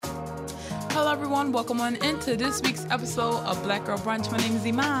Hello, everyone. Welcome on into this week's episode of Black Girl Brunch. My name is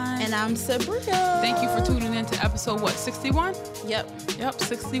Iman. And I'm Sabria. Thank you for tuning in to episode, 61? Yep,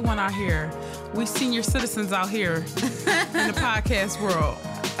 61 out here. We senior citizens out here in the podcast world.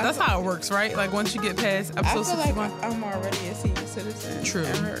 That's how it works, right? Like, once you get past episode 61. Like I'm already a senior citizen. True.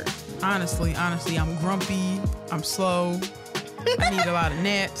 Honestly, I'm grumpy. I'm slow. I need a lot of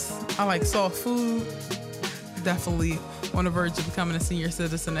naps. I like soft food. Definitely on the verge of becoming a senior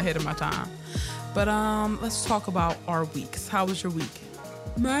citizen ahead of my time. But let's talk about our weeks. How was your week?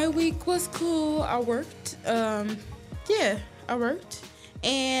 My week was cool. I worked. I worked.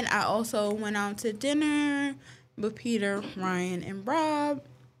 And I also went out to dinner with Peter, Ryan, and Rob.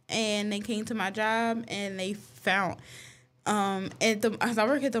 And they came to my job and they found as I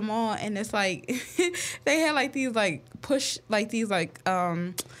work at the mall, and it's like they had like these like push like these like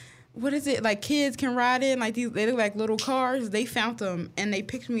what is it, like kids can ride in, like these, they look like little cars. They found them and they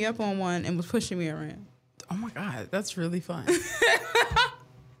picked me up on one and was pushing me around. Oh my God, that's really fun.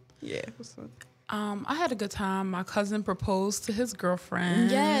 Yeah, it was fun. I had a good time. My cousin proposed to his girlfriend.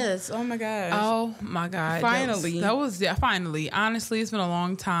 Yes. Oh my gosh. Oh my God. Finally. That was finally. Honestly, it's been a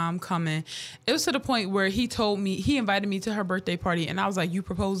long time coming. It was to the point where he invited me to her birthday party, and I was like, "You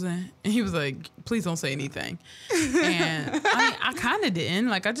proposing?" And he was like, "Please don't say anything." And I kind of didn't.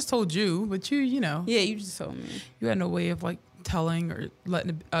 Like, I just told you, but you know. Yeah, you just told me. You had no way of like telling or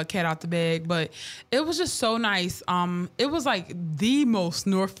letting a cat out the bag, but it was just so nice. It was like the most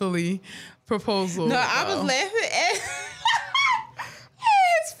North Philly proposal. No, I was laughing at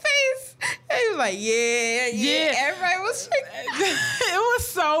his face. He was like, yeah. Everybody was shaking. It was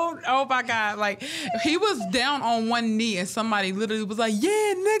so, oh my God. Like, he was down on one knee and somebody literally was like,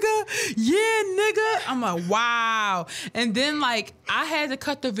 yeah, nigga. I'm like, wow. And then, like, I had to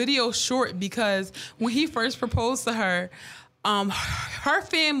cut the video short because when he first proposed to her, her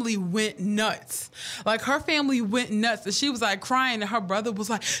family went nuts. Like, her family went nuts. And she was like crying, and her brother was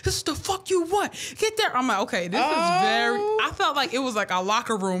like, "This is the fuck you want. Get there." I'm like, okay, this is very, I felt like it was like a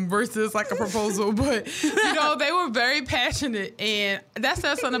locker room versus like a proposal. But, you know, they were very passionate. And that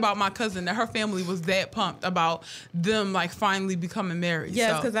says something about my cousin, that her family was that pumped about them like finally becoming married.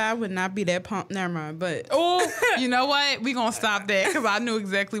 Yes, because I would not be that pumped. Never mind. But you know what? We gonna stop that because I knew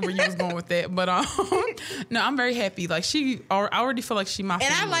exactly where you was going with that. But no, I'm very happy. Like, I already feel like she my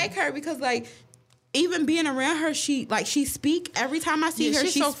family. And I like her because, like, even being around her, she speak every time I see her.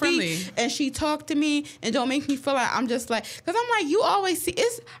 She's she so speak friendly, and she talk to me and don't make me feel like I'm just like, because I'm like, you always see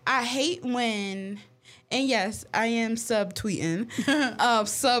I hate when, and yes, I am subtweeting,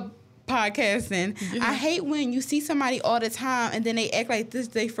 sub podcasting. Yeah. I hate when you see somebody all the time and then they act like this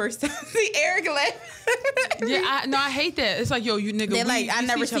they first time see Eric laugh. Yeah, I hate that. It's like, yo, you nigga. They're like, I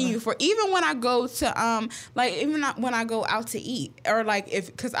never seen you before. Even when I go to when I go out to eat, or like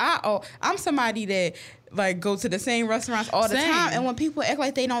because I'm somebody that like go to the same restaurants all the time, and when people act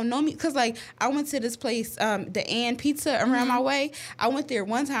like they don't know me, because like I went to this place, the Ann Pizza around my way. I went there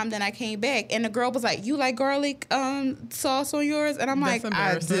one time, then I came back, and the girl was like, "You like garlic sauce on yours?" And I'm like,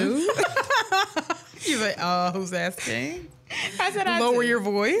 "I do." You're like, who's asking? I said, lower your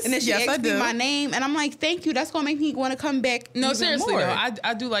voice. And then she asked me my name, and I'm like, "Thank you. That's gonna make me want to come back." No, even seriously, more. though,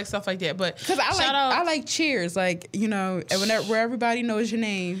 I do like stuff like that, but because I like Cheers, like, you know, where everybody knows your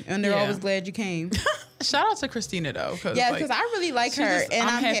name and they're always glad you came. Shout out to Christina though, because I really like her, and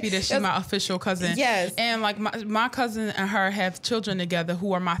I'm happy that she's my official cousin. Yes, and like my cousin and her have children together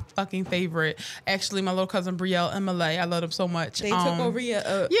who are my fucking favorite. Actually, my little cousin Brielle and Malay, I love them so much. They took over your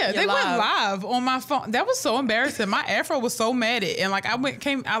they went live on my phone. That was so embarrassing. My afro was so matted, and like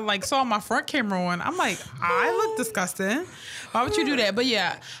I saw my front camera on. I'm like, I look disgusting. Why would you do that? But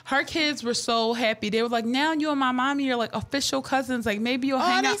yeah, her kids were so happy. They were like, now you and my mommy are like official cousins. Like, maybe you'll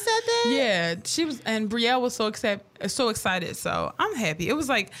hang out. They said that? Yeah, she was, and Brielle was so excited. So I'm happy. It was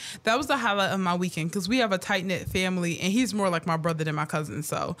like, that was the highlight of my weekend because we have a tight knit family, and he's more like my brother than my cousin.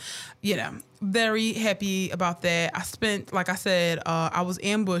 So, you know, very happy about that. I spent, like I said, I was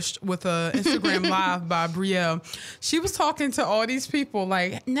ambushed with a Instagram live by Brielle. She was talking to all these people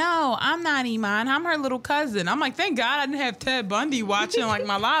like, "No, I'm not Iman. I'm her little cousin." I'm like, thank God I didn't have Ted Bundy watching like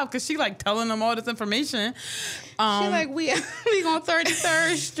my live, because she like telling them all this information. She's like, we on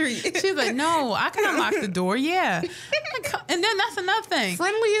 33rd Street. She's like, "No, I can unlock the door." Yeah. And then that's another thing.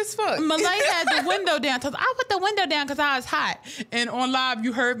 Friendly as fuck. Malay had the window down. I put the window down because I was hot. And on live,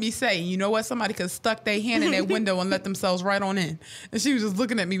 you heard me say, you know what? Somebody could have stuck their hand in that window and let themselves right on in. And she was just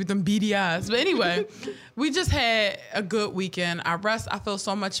looking at me with them beady eyes. But anyway, we just had a good weekend. I feel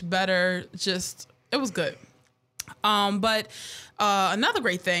so much better. It was good. But another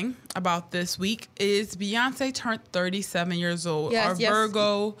great thing about this week is Beyonce turned 37 years old. Yes, Our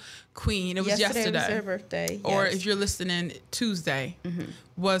Virgo queen. It was yesterday. was her birthday. Or yes. if you're listening, Tuesday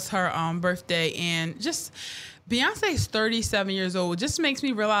was her birthday. And just Beyonce is 37 years old. Just makes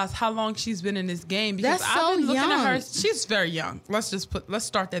me realize how long she's been in this game. Because That's I've so been looking at her. young. She's very young. Let's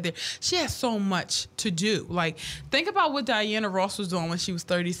start that there. She has so much to do. Like, think about what Diana Ross was doing when she was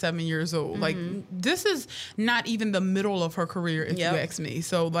 37 years old. Like, this is not even the middle of her career, if Yep. you ask me.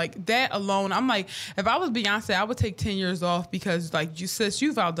 So, like, that alone, I'm like, if I was Beyonce, I would take 10 years off because, like,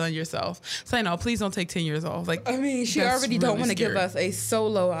 you've outdone yourself. So, no, please don't take 10 years off. Like, I mean, she that's already don't really want to give scary. us a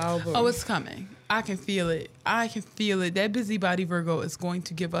solo album. Oh, it's coming. I can feel it. That busybody Virgo is going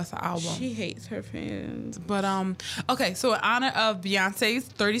to give us an album. She hates her fans. But okay, so in honor of Beyonce's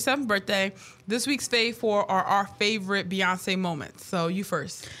 37th birthday, this week's fave four are our favorite Beyonce moments. So you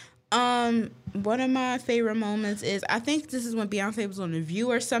first. One of my favorite moments is, I think this is when Beyonce was on The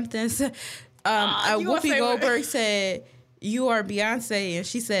View or something. So, you gonna Whoopi say what? Goldberg said, "You are Beyonce," and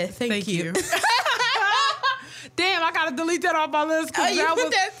she said, "Thank you." Damn, I gotta delete that off my list. 'Cause You that put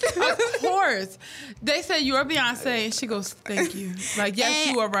was, that- of course. They said you are Beyonce, and she goes, "Thank you." Like, yes,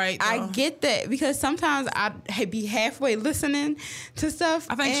 And you are right. I though. get that, because sometimes I'd be halfway listening to stuff.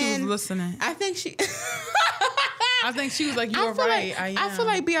 I think she was and listening. I think she. I think she was like, "You are feel right." Like, I feel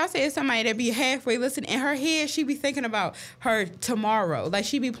like Beyonce is somebody that be halfway listening. In her head, she be thinking about her tomorrow. Like,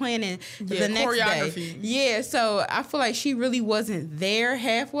 she be planning the next choreography. day. Yeah, so I feel like she really wasn't there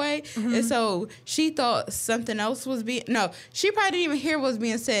halfway. And so she thought something else was being... No, she probably didn't even hear what was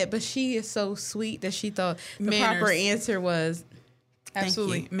being said, but she is so sweet that she thought the proper Manners. answer was... Thank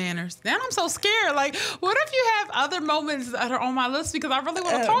Absolutely. you. Manners. Now I'm so scared. Like, what if you have other moments that are on my list? Because I really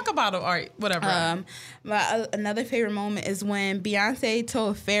want to talk about them. All right, whatever. Another favorite moment is when Beyonce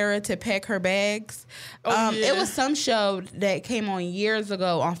told Farrah to pack her bags. Oh, yeah. It was some show that came on years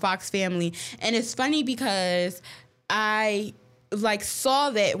ago on Fox Family, and it's funny because I saw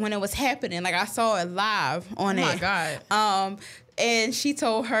that when it was happening. Like, I saw it live on it. Oh my God. And she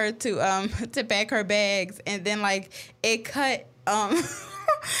told her to pack her bags, and then it cut.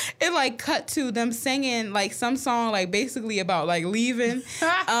 It cut to them singing some song basically about leaving,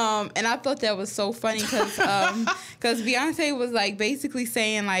 and I thought that was so funny because Beyonce was basically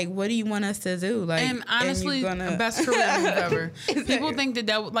saying what do you want us to do, and honestly, best career move ever. People think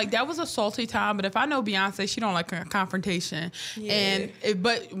that was a salty time, but if I know Beyonce, she don't like a confrontation,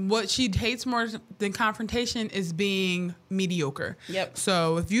 but what she hates more than confrontation is being mediocre. Yep.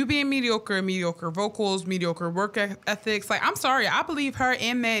 So if you being mediocre vocals, mediocre work ethics, I'm sorry, I believe her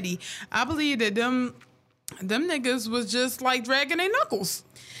and Maddie. I believe that them niggas was just dragging their knuckles.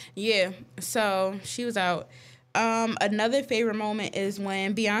 Yeah. So she was out. Another favorite moment is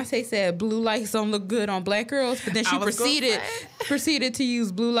when Beyonce said blue lights don't look good on black girls, but then she proceeded to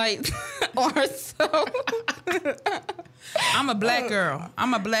use blue light on herself. I'm a black girl.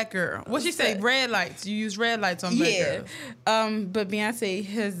 What she say? Red lights. You use red lights on black girls. But Beyonce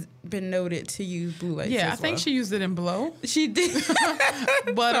has been noted to use blue lights. Yeah, I think she used it in Blow. She did.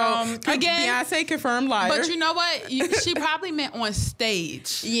 But again, Beyonce confirmed liar. But you know what? She probably meant on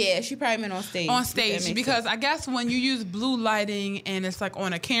stage. Yeah, she probably meant on stage. On stage, because I guess when you use blue lighting and it's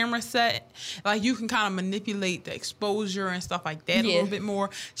on a camera set, you can kind of manipulate the exposure and stuff like that a little bit more.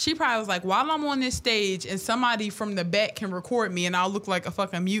 She probably was like, while I'm on this stage and somebody from the back can record me and I'll look like a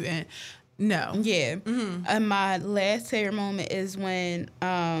fucking mutant. No. Yeah. And my last favorite moment is when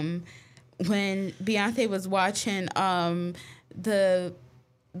Beyonce was watching the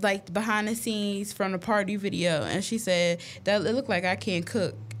behind the scenes from the party video, and she said that it looked like I can't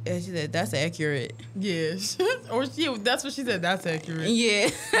cook. And she said, that's accurate. Yes. That's what she said. That's accurate. Yeah.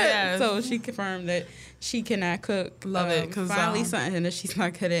 Yes. So she confirmed that she cannot cook. Love it. Cause, finally something that she's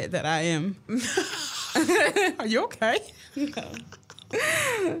not good at that I am. Are you okay?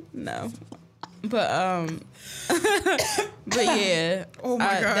 No. But yeah. Oh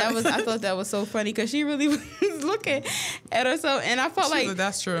my God. I thought that was so funny because she really was looking at herself, and I felt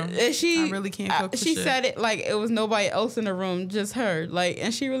that's true. I really can't cook. She said it like it was nobody else in the room, just her.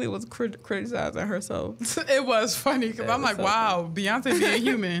 And she really was criticizing herself. It was funny because I'm like, so wow, Beyonce being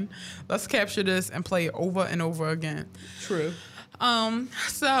human. Let's capture this and play it over and over again. True.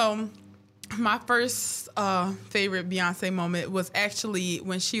 So my first favorite Beyonce moment was actually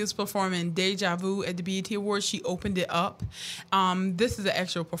when she was performing Deja Vu at the BET Awards. She opened it up. This is an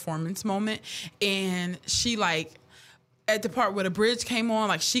actual performance moment. And she at the part where the bridge came on,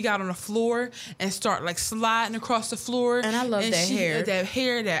 like she got on the floor and start like sliding across the floor. And I love that hair. That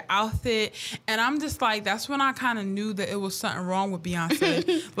hair, that outfit. And I'm just like, that's when I kind of knew that it was something wrong with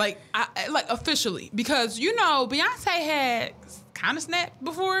Beyonce. like officially. Because, you know, Beyonce had kind of snapped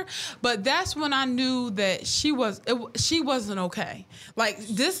before, but that's when I knew that she wasn't okay. Like,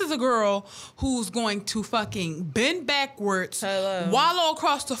 this is a girl who's going to fucking bend backwards, wallow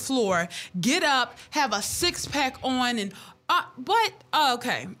across the floor, get up, have a 6-pack on, and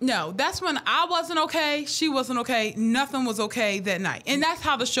okay, no, that's when I wasn't okay. She wasn't okay. Nothing was okay that night, and that's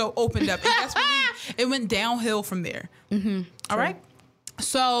how the show opened up. And that's when it went downhill from there. Mm-hmm. All right.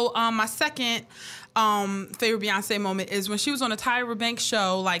 So my second favorite Beyonce moment is when she was on a Tyra Banks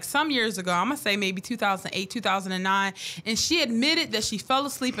show like some years ago. I'm gonna say maybe 2008, 2009, and she admitted that she fell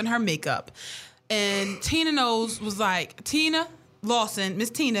asleep in her makeup. And Tina Lawson, Miss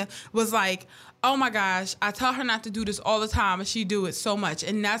Tina, was like, oh my gosh, I tell her not to do this all the time, and she do it so much.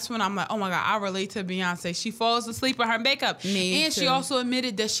 And that's when I'm like, oh my God, I relate to Beyonce. She falls asleep in her makeup. Me and too. She also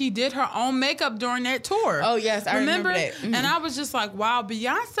admitted that she did her own makeup during that tour. Oh yes, I remember that. Mm-hmm. And I was just like, wow,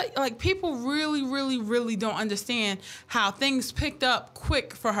 Beyonce, like people really, really, really don't understand how things picked up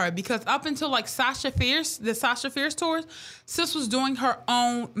quick for her, because up until like the Sasha Fierce tours, sis was doing her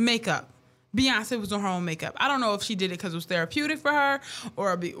own makeup. Beyonce was doing her own makeup. I don't know if she did it because it was therapeutic for her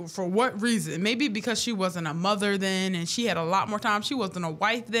or for what reason. Maybe because she wasn't a mother then and she had a lot more time. She wasn't a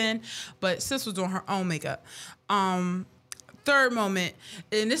wife then, but sis was doing her own makeup. Third moment,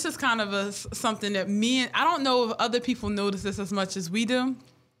 and this is kind of something that I don't know if other people notice this as much as we do.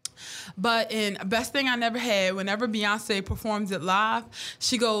 But in Best Thing I Never Had, whenever Beyonce performs it live,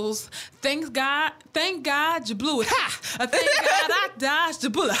 she goes, thank God you blew it. Ha! Thank God I dodged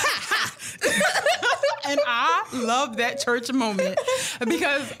the bullet. Ha! Ha! And I love that church moment,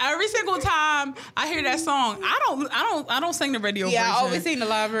 because every single time I hear that song, I don't sing the radio version. Yeah, I always sing the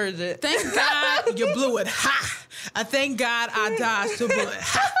live version. Thank God you blew it. Ha! Thank God I dodged the bullet.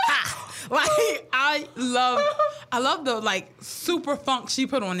 Ha! Ha! Like, I love the like super funk she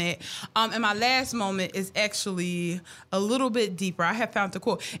put on it. And my last moment is actually a little bit deeper. I have found the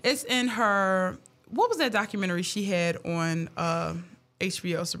quote. It's in her, what was that documentary she had on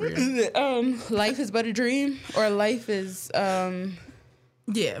HBO, Sabrina? Life is But a Dream, or Life is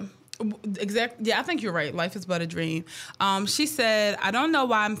Yeah. Exactly. Yeah, I think you're right. Life is but a dream. She said, I don't know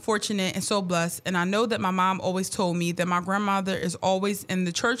why I'm fortunate and so blessed, and I know that my mom always told me that my grandmother is always in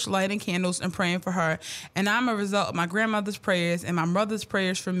the church lighting candles and praying for her, and I'm a result of my grandmother's prayers and my mother's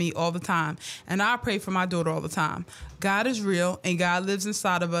prayers for me all the time, and I pray for my daughter all the time. God is real, and God lives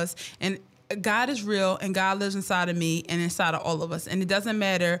inside of us, and God is real, and God lives inside of me and inside of all of us, and it doesn't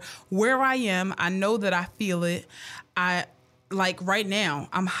matter where I am. I know that I feel it. Like right now,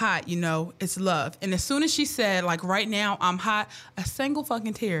 I'm hot, you know, it's love. And as soon as she said, like right now, I'm hot, a single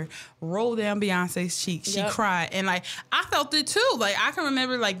fucking tear rolled down Beyonce's cheek. She cried. And like, I felt it too. Like, I can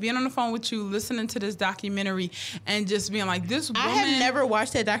remember like being on the phone with you, listening to this documentary and just being like, this woman. I have never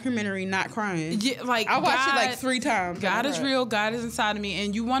watched that documentary not crying. Yeah, like I watched it like 3 times. God is real. God is inside of me.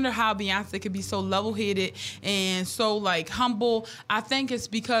 And you wonder how Beyonce could be so level-headed and so like humble. I think it's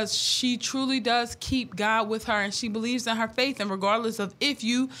because she truly does keep God with her, and she believes in her faith. And regardless of if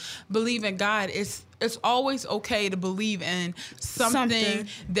you believe in God, it's always okay to believe in something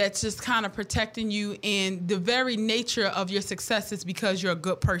that's just kind of protecting you, and the very nature of your success is because you're a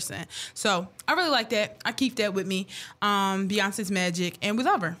good person. So I really like that. I keep that with me. Beyonce's magic, and we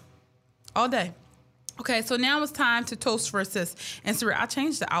love her all day. Okay, so now it's time to toast for a sis. And Sarah, I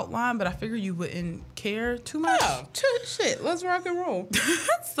changed the outline, but I figured you wouldn't care too much. Oh, shit. Let's rock and roll.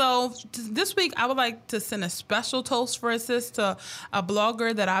 So this week, I would like to send a special toast for a sis to a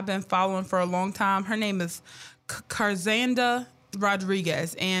blogger that I've been following for a long time. Her name is Karzanda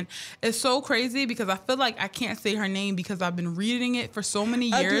Rodriguez, and it's so crazy because I feel like I can't say her name because I've been reading it for so many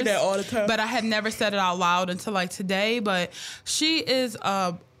years. I do that all the time. But I had never said it out loud until like today. But she is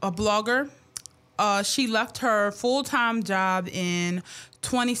a blogger. She left her full-time job in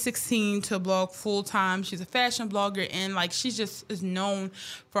 2016 to blog full-time. She's a fashion blogger, and like she just is known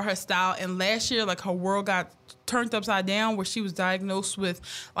for her style. And last year, like her world got turned upside down where she was diagnosed with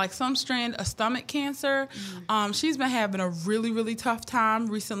like some strand of stomach cancer. She's been having a really, really tough time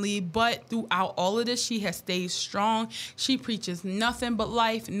recently, but throughout all of this, she has stayed strong. She preaches nothing but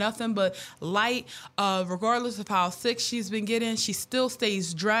life, nothing but light. Regardless of how sick she's been getting, she still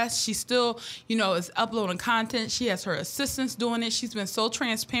stays dressed. She still, you know, is uploading content. She has her assistants doing it. She's been so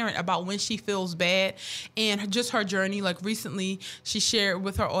transparent about when she feels bad and just her journey. Like recently, she shared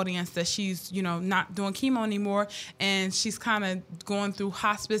with her audience that she's, you know, not doing chemo anymore, and she's kind of going through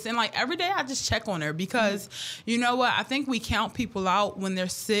hospice. And like every day, I just check on her because, you know what? I think we count people out when they're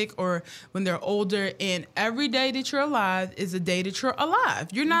sick or when they're older, and every day that you're alive is a day that you're alive.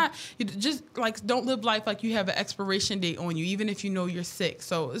 You're not, you just like, don't live life like you have an expiration date on you, even if you know you're sick.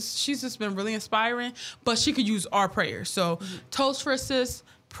 So she's just been really inspiring, but she could use our prayers. So toast for a sis,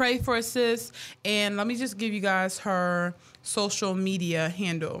 pray for a sis, and let me just give you guys her social media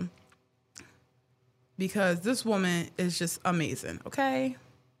handle because this woman is just amazing, okay?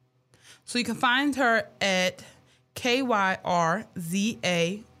 So you can find her at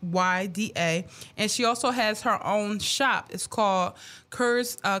KYRZAYDA, and she also has her own shop. It's called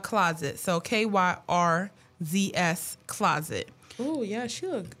Kurz Closet. So KYRZS Closet. Oh yeah, she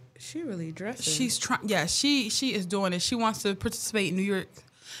really dressing. She's trying. Yeah, she is doing it. She wants to participate in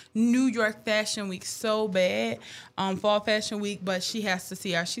New York Fashion Week so bad, Fall Fashion Week, but she has to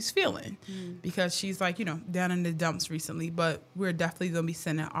see how she's feeling because she's like, you know, down in the dumps recently. But we're definitely gonna be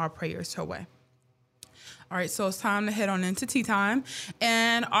sending our prayers her way. All right, so it's time to head on into tea time.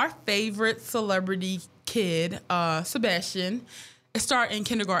 And our favorite celebrity kid, Sebastian, is starting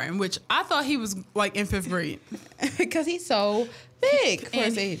kindergarten, which I thought he was like in 5th grade. Because he's so big for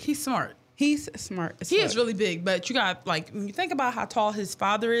his age. He's smart. He's smart. He is really big, but you got, like, when you think about how tall his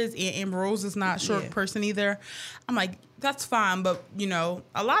father is, and Amber Rose is not a short person either, I'm like, that's fine, but, you know,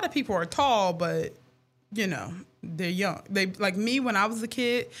 a lot of people are tall, but, you know, they're young. They like me when I was a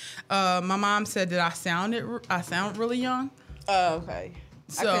kid. My mom said that I sound really young. Oh, okay.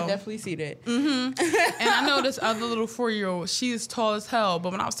 So, I could definitely see that. Mm-hmm. And I know this other little 4-year-old. She is tall as hell.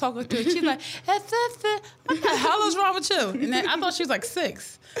 But when I was talking to her, she's like, "What the hell is wrong with you?" And then I thought she was like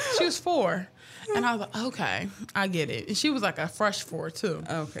 6. She was 4. And I was like, "Okay, I get it." And she was like a fresh 4 too.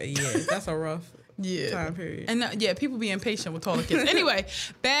 Okay, yeah, that's a rough. Time period. And people be impatient with taller kids. Anyway,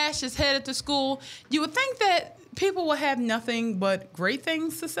 Bash is headed to school. You would think that people will have nothing but great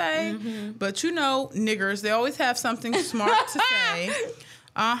things to say, but you know, niggers, they always have something smart to say.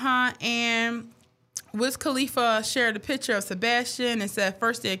 And Wiz Khalifa shared a picture of Sebastian and said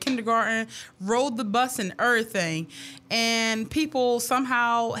first day of kindergarten, rode the bus and everything. And people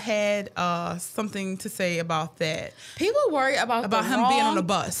somehow had something to say about that. People worry about him being on the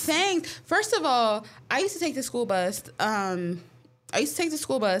bus. Things. First of all, I used to take the school bus.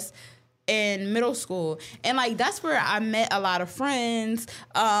 In middle school, and like that's where I met a lot of friends.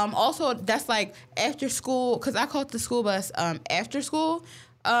 Also, that's like after school, because I caught the school bus after school.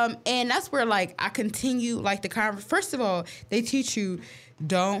 And that's where like I continue like the conversation. First of all, they teach you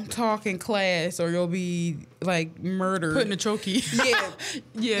don't talk in class or you'll be like murdered. Put in a chokey.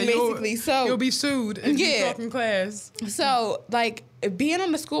 Yeah, basically. So you'll be sued if you talk in class. So like being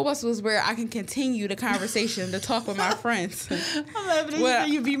on the school bus was where I can continue the conversation to talk with my friends. I'm laughing at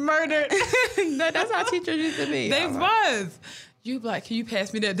you be murdered. No, that's how teachers used to be. They was. You be like, can you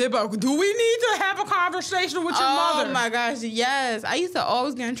pass me that? They're like, do we need to have a conversation with your mother? Oh my gosh, yes. I used to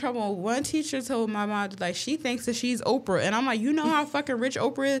always get in trouble. One teacher told my mom, like, she thinks that she's Oprah. And I'm like, you know how fucking rich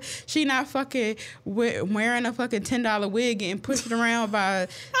Oprah is? She not fucking wearing a fucking $10 wig getting pushed around by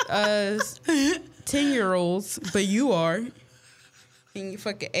 10-year-olds. But you are. And you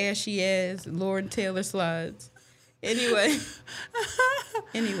fucking ashy ass Lord Taylor slides. Anyway.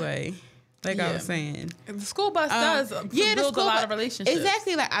 Like I was saying. The school bus does build a lot of relationships.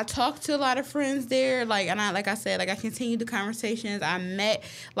 Exactly. Like I talked to a lot of friends there. Like, and I continued the conversations. I met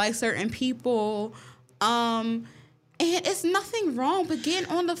like certain people. And it's nothing wrong with getting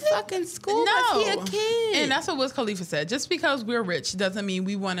on the fucking school bus. He a kid. And that's what Wiz Khalifa said. Just because we're rich doesn't mean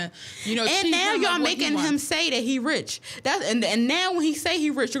we want to, And now y'all making him say that he rich. And now when he say he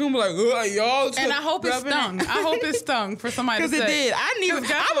rich, you're going to be like, y'all. And I hope it stung. I hope it stung for somebody to say. Because it did.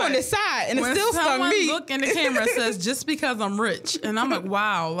 I'm on the side, and it still stung me. Look in the camera says, just because I'm rich. And I'm like,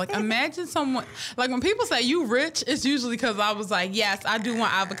 wow. Like, imagine someone, like when people say you rich, it's usually because I was like, yes, I do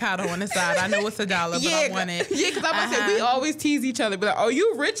want avocado on the side. I know it's $1, but I want it. Yeah, because I'm we always tease each other, but like, oh,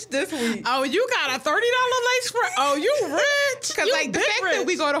 you rich this week. Oh, you got a $30 lace front. Oh, you rich. Because like the fact that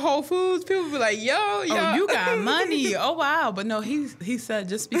we go to Whole Foods, people be like, yo. Oh, you got money. Oh, wow. But no, he said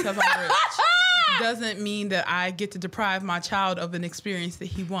just because I'm rich doesn't mean that I get to deprive my child of an experience that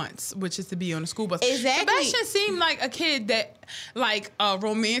he wants, which is to be on a school bus. Exactly. Sebastian seemed like a kid that like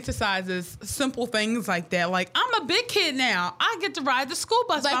romanticizes simple things like that. Like, I'm a big kid now. I get to ride the school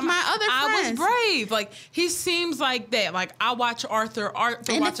bus. Like my other friends. I was brave. Like, he seems like that. Like, I watch Arthur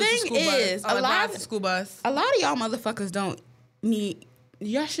and watches the school bus. A lot of y'all motherfuckers don't need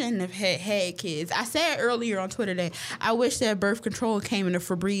y'all shouldn't have had kids. I said earlier on Twitter that I wish that birth control came in a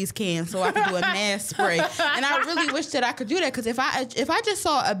Febreze can so I could do a mass spray. And I really wish that I could do that, because if I just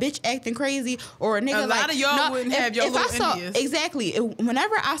saw a bitch acting crazy or a nigga, a lot of y'all wouldn't have your little Indias. Exactly.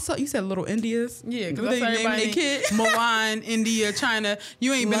 Whenever I saw, you said little Indias. Yeah, because that's everybody. Their kid. Milan, India, China.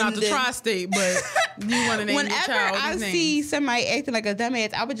 You ain't been out the tri-state, but you want to name your child. Whenever I see somebody acting like a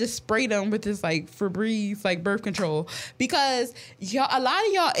dumbass, I would just spray them with this like Febreze like birth control, because y'all, a lot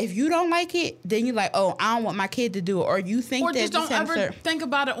of y'all, if you don't like it, then you're like, oh, I don't want my kid to do it, or you think or just don't ever think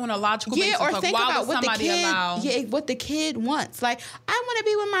about it on a logical basis. Or like, think about what the kid wants. Like, I want to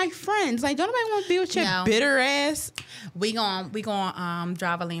be with my friends. Like, don't nobody want to be with your bitter ass. We gon'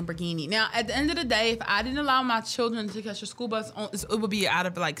 drive a Lamborghini. Now, at the end of the day, if I didn't allow my children to catch a school bus, it would be out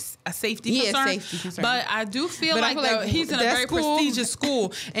of like a safety concern. But I do feel like he's in a very prestigious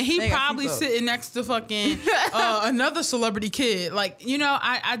school, and he probably sitting next to fucking another celebrity kid. Like, you know,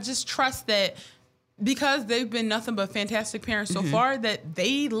 I just trust that, because they've been nothing but fantastic parents so far, that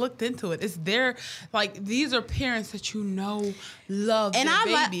they looked into it. It's their, like, these are parents that you know love and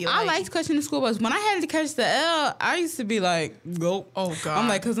their baby. I liked catching the school bus. When I had to catch the L, I used to be like, go. Oh, God. I'm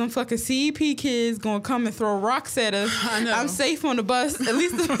like, because them fucking CEP kids going to come and throw rocks at us. I know. I'm safe on the bus, at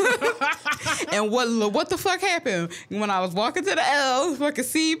least. And what the fuck happened? When I was walking to the L, fucking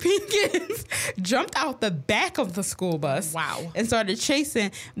CEP kids jumped out the back of the school bus. Wow. And started chasing,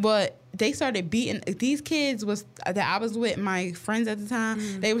 but they started beating these kids that I was with, my friends at the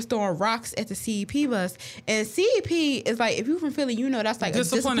time. They was throwing rocks at the CEP bus, and CEP is like, if you're from Philly, you know that's like a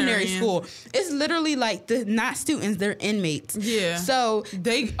disciplinary school. It's literally like not students, they're inmates. Yeah. So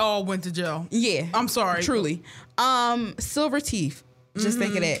they all went to jail. Yeah. I'm sorry. Truly. Silver teeth. Just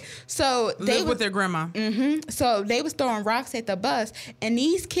think of that. So they live with their grandma. So they was throwing rocks at the bus, and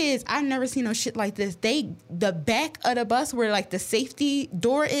these kids, I've never seen no shit like this. The back of the bus where like the safety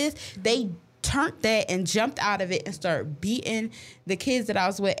door is, they turned that and jumped out of it and started beating the kids that I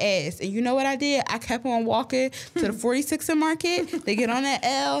was with ass. And you know what I did? I kept on walking to the 46 and Market. They get on that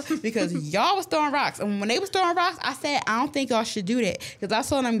L because y'all was throwing rocks. And when they was throwing rocks, I said, I don't think y'all should do that. Because I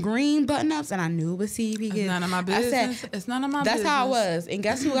saw them green button-ups and I knew it was CEP kids. It's none of my business. I said, it's none of my business. That's how it was. And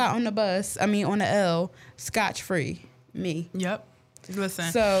guess who got on the L, scotch-free? Me. Yep.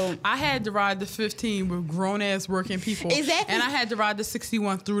 Listen, so I had to ride the 15 with grown ass working people. Exactly. And I had to ride the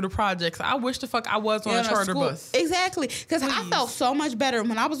 61 through the projects. I wish the fuck I was on a charter bus. Exactly. Because I felt so much better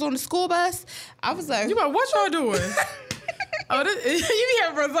when I was on the school bus. I was like, you like, what y'all doing? You be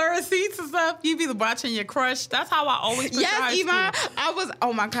having reserved seats and stuff. You be watching your crush. That's how I always picture high school. I was.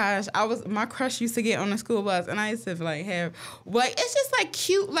 Oh my gosh, my crush used to get on the school bus, and I used to like have like, it's just like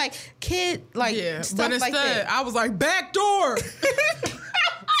cute like kid like stuff, but instead like that. I was like, back door.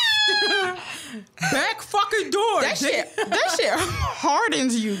 Back fucking door. That shit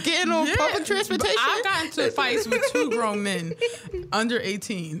hardens you getting on public transportation. I've gotten into fights with 2 grown men under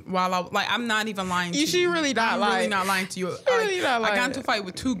 18 while I'm not even lying to you. She really not lying. I'm really not lying to you. I got into a fight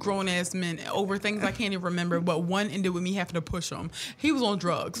with 2 grown ass men over things I can't even remember, but one ended with me having to push him. He was on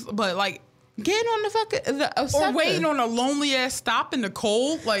drugs, but like, getting on the fucking or waiting on a lonely ass stop in the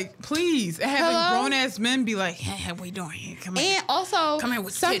cold, like, please. And having grown ass men be like, "Hey, what you doing here? Come here." And also, come here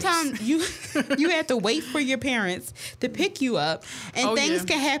with sometimes titties. you have to wait for your parents to pick you up, and things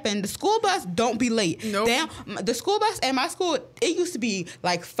can happen. The school bus don't be late. Nope. The school bus at my school, it used to be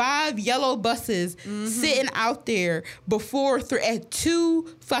like 5 yellow buses sitting out there before at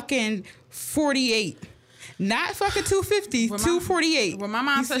 2:48. Not fucking 250, 248. When my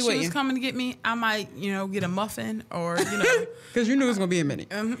mom said she was coming to get me, I might, get a muffin or, Because you knew it was going to be a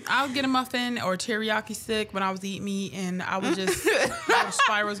minute. I would get a muffin or teriyaki stick when I was eating meat, and I would just go to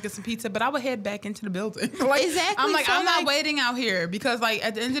Spirals, get some pizza, but I would head back into the building. Exactly. I'm like, I'm not waiting out here because, like,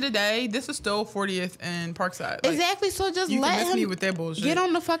 at the end of the day, this is still 40th and Parkside. Like, exactly. So just you let can miss him me with that bullshit. Get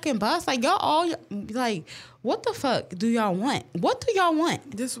on the fucking bus. Like, y'all all, like, what the fuck do y'all want? What do y'all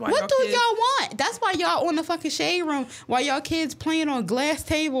want? This is why what do y'all want? That's why y'all on the fucking shade room while y'all kids playing on glass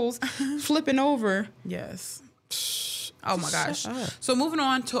tables, flipping over. Yes. Oh my gosh. So moving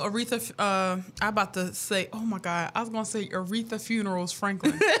on to Aretha. I'm about to say, oh my God, I was gonna say Aretha Funerals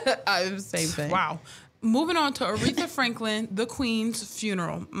Franklin. Same thing. Wow. Moving on to Aretha Franklin, the Queen's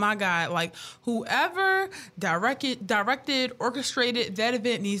funeral. My God, like, whoever directed, orchestrated that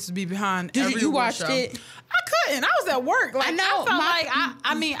event needs to be behind every Did you watched it? I couldn't. I was at work. Like, I know.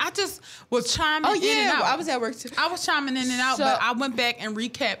 I just was chiming in and out. I was at work too. I was chiming in and out, but I went back and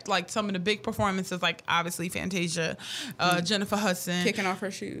recapped like some of the big performances, like obviously Fantasia, Jennifer Hudson kicking off her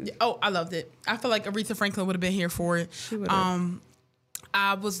shoes. Oh, I loved it. I feel like Aretha Franklin would have been here for it. She would have.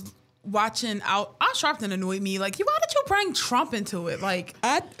 watching Al Sharpton annoyed me. Like, why did you bring Trump into it? Like,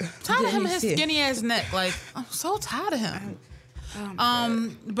 tired of him and his skinny ass neck. Like, I'm so tired of him.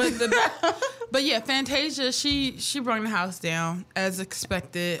 But yeah, Fantasia, she brought the house down as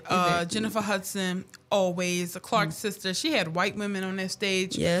expected. Jennifer Hudson, always. The Clark sister, she had white women on that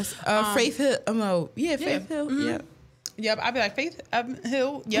stage. Yes. Faith Hill. Faith Hill. Mm-hmm. Yep. Yep, I'd be like, Faith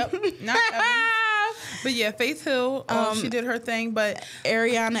Hill. Yep. Not Evans. But yeah, Faith Hill, she did her thing. But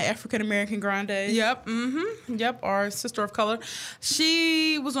Ariana, African American Grande. Yep, yep, our sister of color.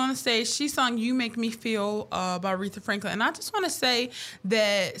 She was on the stage. She sung "You Make Me Feel" by Aretha Franklin, and I just want to say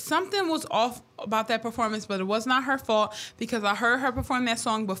that something was off about that performance, but it was not her fault because I heard her perform that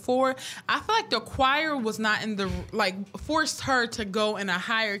song before. I feel like the choir was not in the forced her to go in a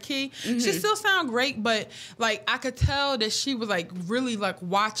higher key. She still sounded great, but like I could tell that she was like really like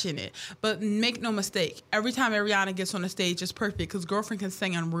watching it. But make no mistake, every time Ariana gets on the stage, it's perfect because girlfriend can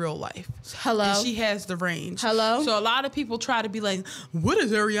sing in real life. Hello, and she has the range. Hello. So a lot of people try to be like, "What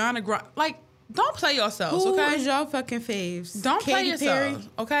is Ariana Grande like?" Don't play yourselves, Who okay? is y'all fucking faves? Don't play Katy yourselves, Perry?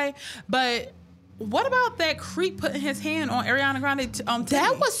 okay? But what about that creep putting his hand on Ariana Grande?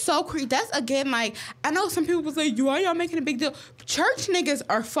 That was so creepy. That's again like I know some people was like, "Why y'all making a big deal?" Church niggas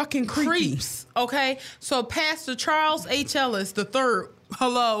are fucking creeps, okay? So Pastor Charles H. Ellis the third.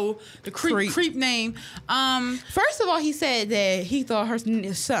 Hello, the creep name. First of all, he said that he thought her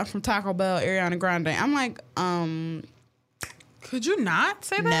something from Taco Bell, Ariana Grande. I'm like, could you not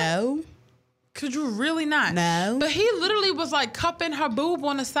say that? No. Could you really not? No. But he literally was like cupping her boob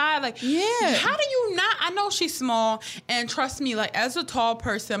on the side. Like, yeah. How do you not? I know she's small, and trust me, like as a tall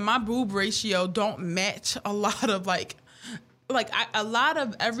person, my boob ratio don't match a lot of a lot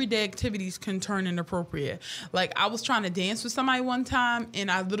of everyday activities can turn inappropriate. Like I was trying to dance with somebody one time, and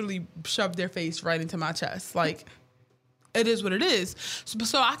I literally shoved their face right into my chest. Like. It is what it is.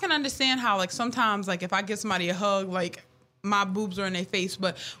 So I can understand how, like, sometimes, like, if I give somebody a hug, like, my boobs are in their face.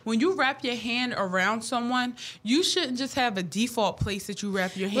 But when you wrap your hand around someone, you shouldn't just have a default place that you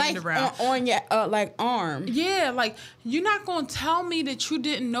wrap your hand around. On your, arm. Yeah, like, you're not going to tell me that you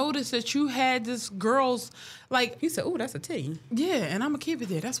didn't notice that you had this girl's, like... He said, "Oh, that's a titty." Yeah, and I'm going to keep it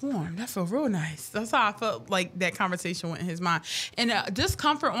there. That's warm. That felt real nice. That's how I felt like that conversation went in his mind. And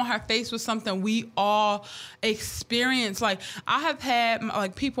discomfort on her face was something we all experience. Like, I have had,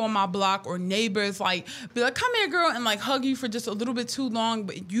 like, people on my block or neighbors, like, be like, "Come here, girl," and, like, hug you for just a little bit too long,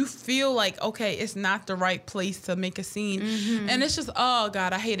 but you feel like, okay, it's not the right place to make a scene. And it's just, oh,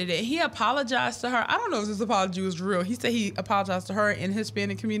 God, I hated it. He apologized to her. I don't know if this apology was real. He said he apologized to her in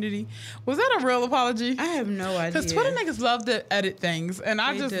Hispanic community. Was that a real apology? I have no idea. Because Twitter niggas love to edit things, and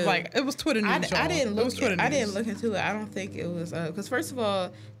I just like it was Twitter news. I didn't look. I didn't look into it. I don't think it was because first of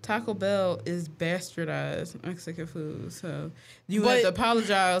all, Taco Bell is bastardized Mexican food, so you have to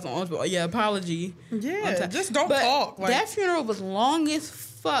apologize on apology. Yeah, just don't talk. Like, that funeral was long as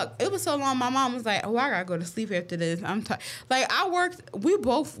fuck. It was so long. My mom was like, "Oh, I gotta go to sleep after this. I'm tired." Like we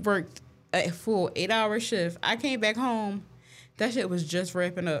both worked a full 8-hour shift. I came back home. That shit was just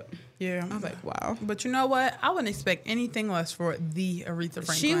wrapping up. Yeah. I was like, wow. But you know what? I wouldn't expect anything less for the Aretha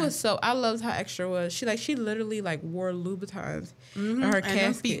Franklin. She was I loved how extra was. She literally wore Louboutins in her casket. And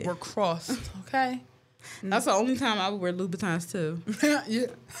her feet were crossed, okay? That's the only time I would wear Louboutins too. Yeah.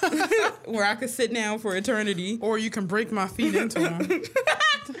 Where I could sit down for eternity. Or you can break my feet into them.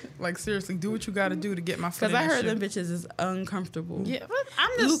 Like, seriously, do what you got to do to get my foot in. Because I heard them bitches is uncomfortable. Yeah, but I'm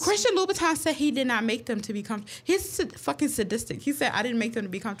just... Christian Louboutin said he did not make them to be comfortable. He's fucking sadistic. He said, "I didn't make them to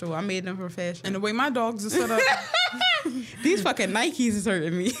be comfortable. I made them for fashion." And the way my dogs are set up... These fucking Nikes is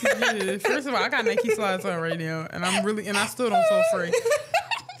hurting me. Yeah, first of all, I got Nike slides on right now, and I still don't feel free.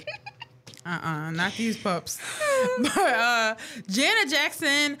 Not these pups. But Janet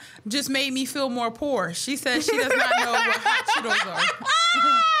Jackson just made me feel more poor. She said she does not know what hot Cheetos are.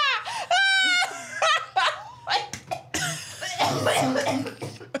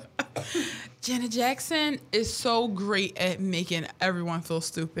 Janet Jackson is so great at making everyone feel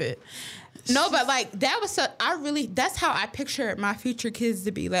stupid. No, but that was that's how I picture my future kids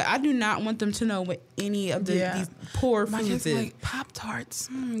to be. Like, I do not want them to know what any of these poor my foods kids is. Like Pop-Tarts.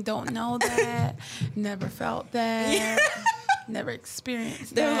 Don't know that. Never felt that. Never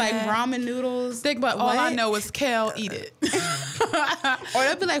experienced They're that. like ramen noodles. Think about all I know is kale, eat it. Or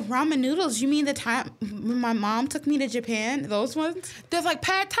they'll be like, ramen noodles. You mean the time my mom took me to Japan? Those ones? There's like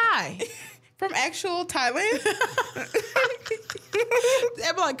pad thai. From actual Thailand?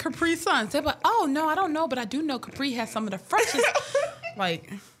 They're like Capri Suns. They're like, "Oh, no, I don't know, but I do know Capri has some of the freshest."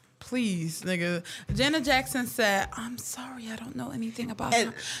 Like, please, nigga. Janet Jackson said, "I'm sorry, I don't know anything about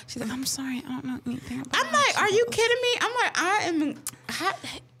her." She's like, "I'm sorry, I don't know anything about her." I'm like, are you kidding me? I'm like,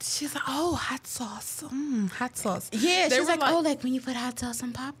 She's like, oh, hot sauce. Hot sauce. Yeah, They she's were like, oh, like when you put hot sauce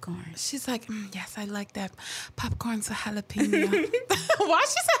on popcorn. She's like, yes, I like that. Popcorn's a jalapeno. Why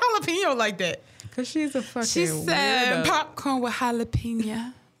she say jalapeno like that? Because she's a fucking She said weirdo. popcorn with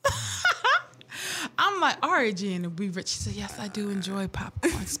jalapeno. I'm like, all right, Jen, we rich. She said, yes, I do enjoy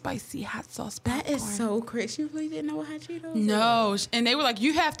popcorn, spicy hot sauce popcorn. That is so crazy. She really didn't know what hot Cheetos No, and they were like,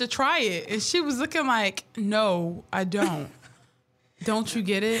 you have to try it. And she was looking like, no, I don't. Don't you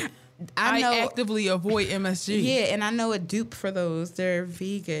get it? I know. actively avoid MSG. Yeah, and I know a dupe for those. They're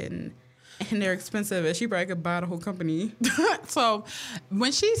vegan and they're expensive, and she probably could buy the whole company. So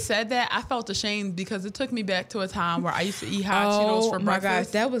when she said that, I felt ashamed because it took me back to a time where I used to eat hot Cheetos for breakfast. Oh my gosh,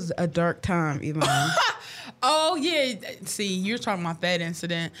 that was a dark time, Elon. Oh yeah, see, you're talking about that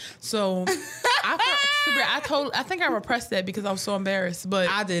incident. So I think I repressed that because I was so embarrassed. But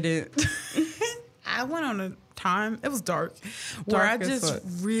I didn't. I went on a time, it was dark where I Dark as just fuck.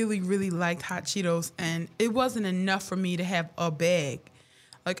 really, really liked hot Cheetos, and it wasn't enough for me to have a bag.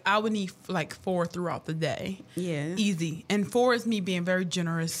 Like I would need like 4 throughout the day. Yeah. Easy. And 4 is me being very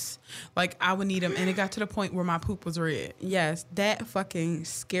generous. Like I would need them, and it got to the point where my poop was red. Yes, that fucking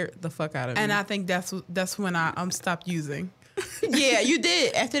scared the fuck out of me. And I think that's when I stopped using. Yeah, you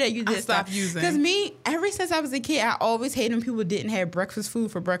did. After that, you did I stopped using. Because me, ever since I was a kid, I always hated when people didn't have breakfast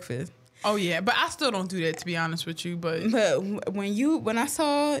food for breakfast. Oh yeah, but I still don't do that, to be honest with you. But when I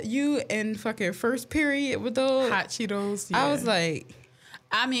saw you in fucking first period with those hot Cheetos, yeah. I was like,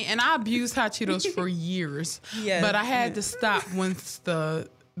 I mean, and I abused hot Cheetos for years. Yes. But I had to stop once the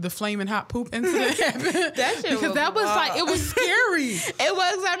flaming hot poop incident happened. That shit because was that was wild. like, it was scary. It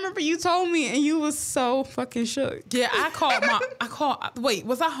was. I remember you told me, and you was so fucking shook. Yeah, wait,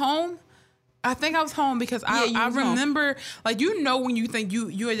 was I home? I think I was home because Yeah, you I was home. remember, like, you know, when you think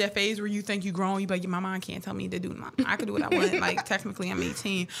you're at that phase where you think you grown, you be like, my mom can't tell me to do nothing. I can do what I want. Like, technically, I'm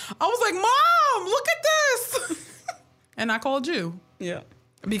 18. I was like, Mom, look at this. And I called you. Yeah.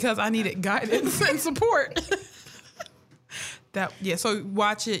 Because I needed guidance and support. So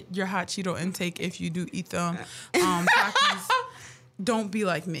watch your hot Cheeto intake if you do eat them. Takis, don't be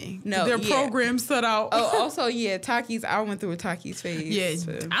like me. No, they're yeah. programs set out. Oh, also, yeah, Takis. I went through a Takis phase. Yeah,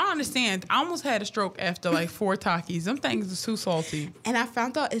 so. I don't understand. I almost had a stroke after like 4 Takis. Them things are too salty. And I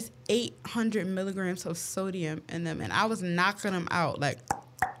found out it's 800 milligrams of sodium in them, and I was knocking them out like.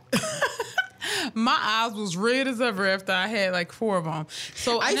 My eyes was red as ever after I had like 4 of them.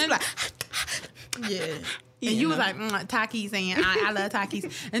 So I used to be like, yeah. And you was like, Takis, and I love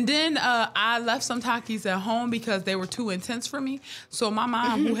Takis. And then I left some Takis at home because they were too intense for me. So my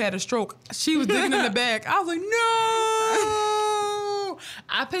mom, who had a stroke, she was digging in the bag. I was like, no.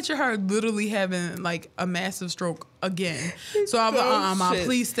 I picture her literally having like a massive stroke again. So I was like, Mom,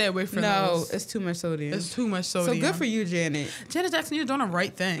 please stay away from those. No, it's too much sodium. It's too much sodium. So good for you, Janet. Janet Jackson, you're doing the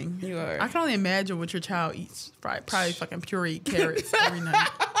right thing. You are. I can only imagine what your child eats. Probably fucking pureed carrots every night.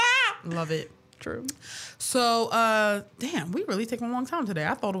 Love it. True. So, damn, we really taking a long time today.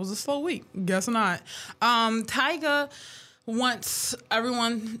 I thought it was a slow week. Guess not. Tyga wants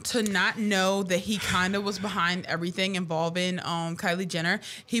everyone to not know that he kind of was behind everything involving Kylie Jenner.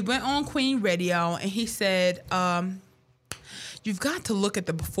 He went on Queen Radio and he said, you've got to look at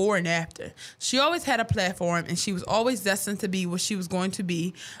the before and after. She always had a platform and she was always destined to be what she was going to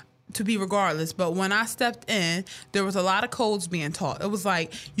be regardless. But when I stepped in, there was a lot of codes being taught. It was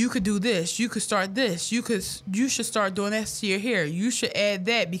like, you could do this, you could start this, you should start doing this to your hair, you should add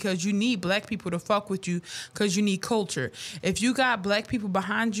that because you need black people to fuck with you because you need culture. If you got black people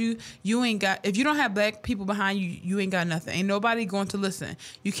behind you, if you don't have black people behind you, you ain't got nothing. Ain't nobody going to listen.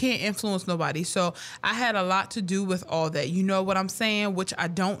 You can't influence nobody. So I had a lot to do with all that. You know what I'm saying? Which I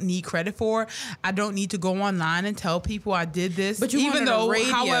don't need credit for. I don't need to go online and tell people I did this. But you even though,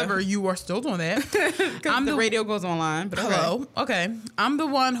 radio. however, you are still doing that. The radio goes online. But hello. Okay. I'm the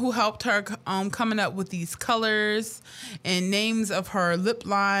one who helped her coming up with these colors and names of her lip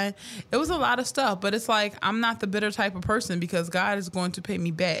line. It was a lot of stuff, but it's like I'm not the bitter type of person because God is going to pay me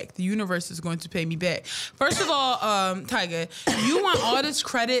back. The universe is going to pay me back. First of all, Tyga, you want all this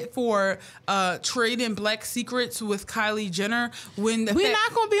credit for trading black secrets with Kylie Jenner when we're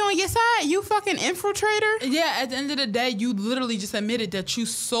not going to be on your side, you fucking infiltrator. Yeah, at the end of the day, you literally just admitted that you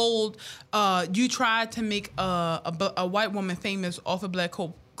sold, you tried to make a white woman famous off of black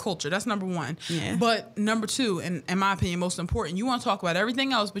culture. That's number one. Yeah. But number two, and in my opinion, most important, you want to talk about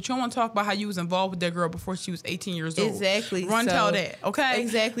everything else, but you don't want to talk about how you was involved with that girl before she was 18 years old. Exactly. Run tell that, okay?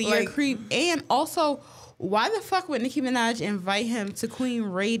 Exactly. Like, you're a creep. And also, why the fuck would Nicki Minaj invite him to Queen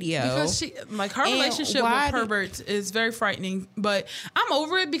Radio? Because she, like, her relationship with perverts is very frightening. But I'm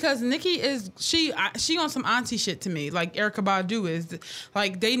over it because Nicki is she on some auntie shit to me, like Erykah Badu is.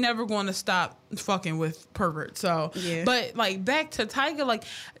 Like, they never going to stop fucking with perverts. So, yeah. But like back to Tyga, like,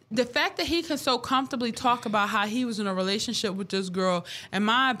 the fact that he can so comfortably talk about how he was in a relationship with this girl, in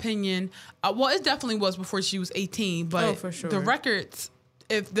my opinion, well, it definitely was before she was 18, but for sure. the records,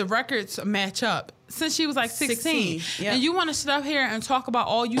 if the records match up, since she was like 16. Yep. And you want to sit up here and talk about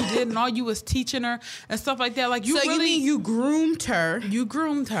all you did and all you was teaching her and stuff like that. Like, you so really... you mean you groomed her? You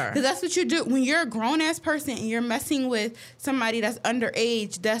groomed her. Because that's what you do. When you're a grown-ass person and you're messing with somebody that's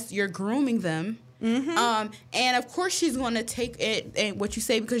underage, you're grooming them. Mm-hmm. And of course she's going to take it and what you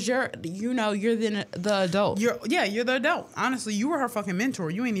say because you're the adult. You're the adult. Honestly, you were her fucking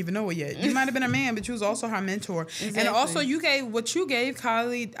mentor. You ain't even know it yet. You might have been a man, but you was also her mentor. Exactly. And also you gave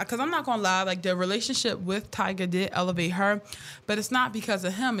Kylie, because I'm not gonna lie, like the relationship with Tyga did elevate her, but it's not because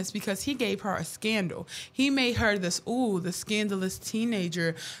of him. It's because he gave her a scandal. He made her the scandalous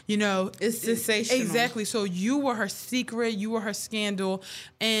teenager. You know, it's sensational. Exactly. So you were her secret. You were her scandal,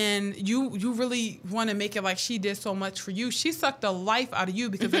 and you really want to make it like she did so much for you. She sucked the life out of you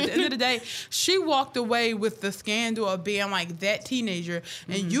because at the end of the day, she walked away with the scandal of being like that teenager,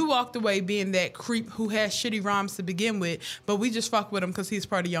 and you walked away being that creep who has shitty rhymes to begin with, but we just fuck with him because he's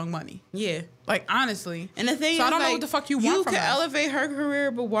part of Young Money. Yeah. Like, honestly. And the thing so is, I don't know like, what the fuck you want from her. You us. can elevate her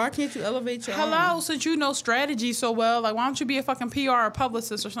career, but why can't you elevate your own? Since you know strategy so well, like, why don't you be a fucking PR or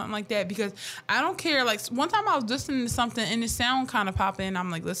publicist or something like that? Because I don't care. Like, one time I was listening to something and the sound kind of popped in. I'm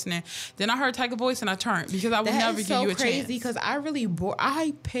like listening. Then I heard Tyga voice and I turned because I would never give you a chance. That's so crazy because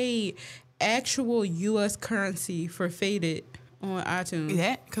I paid actual U.S. currency for Faded on iTunes.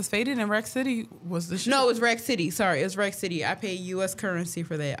 Yeah, because Faded in Rec City was the shit. No, it was Rec City. Sorry, it was Rec City. I paid U.S. currency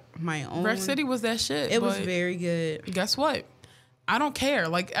for that. My own. Rec City was that shit. It was very good. Guess what? I don't care.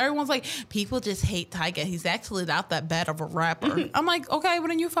 Like, everyone's like, people just hate Tyga. He's actually not that bad of a rapper. I'm like, okay, well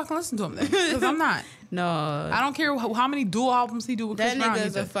then you fucking listen to him then. Because I'm not. No. I don't care how many dual albums he do with Chris Brown. That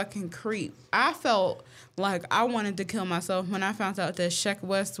nigga's a fucking creep. I felt like I wanted to kill myself when I found out that Sheck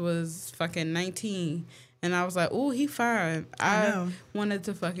West was fucking 19. And I was like, ooh, he fine. I wanted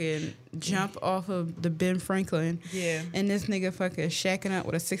to fucking jump off of the Ben Franklin. Yeah. And this nigga fucking shacking up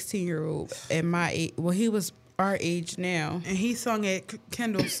with a 16-year-old at my age. Well, he was our age now. And he sung at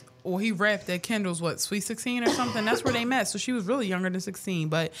Kendall's, or he rapped at Kendall's, Sweet 16 or something? That's where they met. So she was really younger than 16.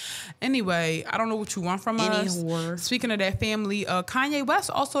 But anyway, I don't know what you want from us. Whore. Speaking of that family, Kanye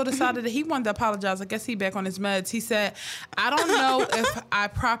West also decided that he wanted to apologize. I guess he back on his meds. He said, I don't know if I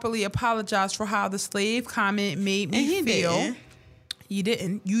properly apologized for how the slave comment made me feel. Didn't. You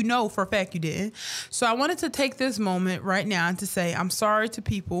didn't. You know for a fact you didn't. So I wanted to take this moment right now to say I'm sorry to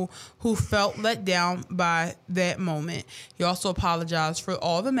people who felt let down by that moment. He also apologized for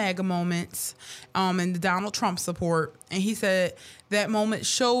all the MAGA moments and the Donald Trump support. And he said that moment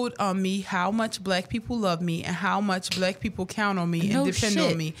showed me how much black people love me and how much black people count on me and depend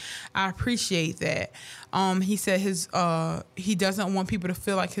on me. I appreciate that. He said he doesn't want people to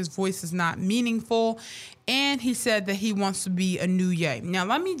feel like his voice is not meaningful. And he said that he wants to be a new Ye. Now,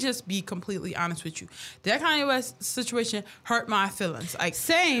 let me just be completely honest with you. That Kanye West situation hurt my feelings. Like,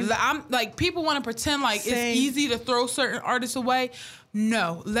 same. I'm like, people want to pretend like it's easy to throw certain artists away.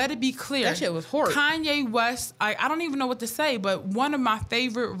 No, let it be clear. That shit was horrible. Kanye West, I don't even know what to say, but one of my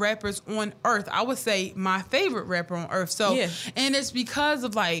favorite rappers on earth. I would say my favorite rapper on earth. So, and it's because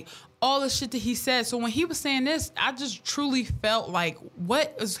of like all the shit that he said. So when he was saying this, I just truly felt like,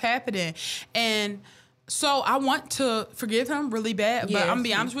 what is happening? And so I want to forgive him really bad, but I'm going to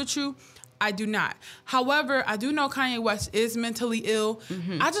be honest with you, I do not. However, I do know Kanye West is mentally ill.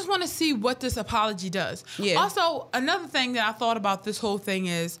 Mm-hmm. I just want to see what this apology does. Yeah. Also, another thing that I thought about this whole thing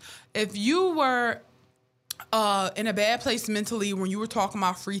is if you were in a bad place mentally when you were talking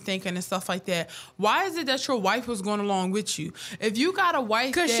about free thinking and stuff like that, why is it that your wife was going along with you? If you got a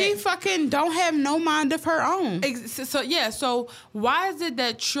wife because she fucking don't have no mind of her own. So why is it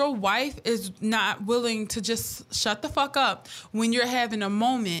that your wife is not willing to just shut the fuck up when you're having a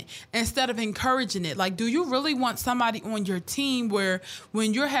moment instead of encouraging it? Like, do you really want somebody on your team where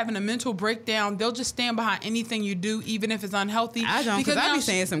when you're having a mental breakdown, they'll just stand behind anything you do, even if it's unhealthy? I don't, because I be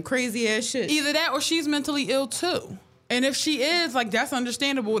saying some crazy ass shit. Either that or she's mentally ill too. And if she is, like, that's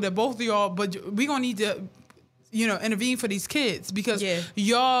understandable that both of y'all, but we gonna need to intervene for these kids because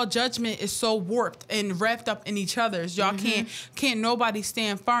y'all judgment is so warped and wrapped up in each other's. Y'all can't nobody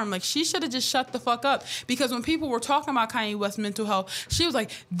stand firm. Like, she should have just shut the fuck up, because when people were talking about Kanye West's mental health, she was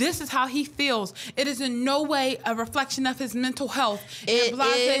like, this is how he feels. It is in no way a reflection of his mental health. It blah,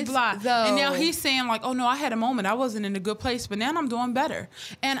 is, blah, blah. though. And now he's saying like, oh no, I had a moment. I wasn't in a good place, but now I'm doing better.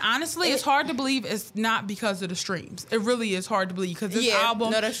 And honestly, it's hard to believe it's not because of the streams. It really is hard to believe, because this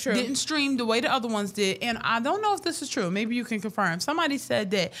album didn't stream the way the other ones did. And I don't know if this is true. Maybe you can confirm. Somebody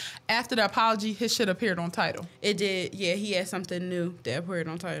said that after the apology, his shit appeared on Tidal. It did. Yeah, he had something new that appeared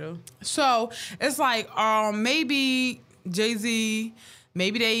on Tidal. So it's like, maybe Jay-Z,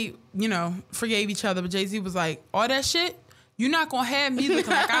 maybe they, forgave each other, but Jay-Z was like, all that shit, you're not gonna have me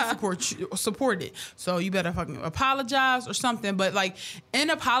looking like I support it. So you better fucking apologize or something. But like, in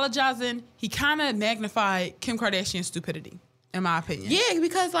apologizing, he kind of magnified Kim Kardashian's stupidity, in my opinion. Yeah,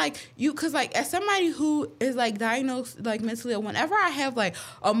 because as somebody who is like diagnosed like mentally ill, whenever I have like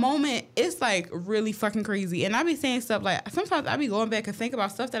a moment, it's like really fucking crazy. And I be saying stuff like, sometimes I be going back and think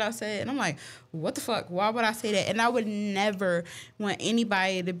about stuff that I said, and I'm like, what the fuck? Why would I say that? And I would never want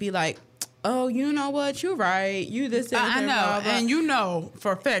anybody to be like, oh, you know what? You're right. You this and I know. Blah, blah. And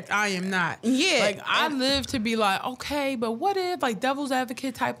for a fact, I am not. Yeah. Like, I live to be like, okay, but what if, like, devil's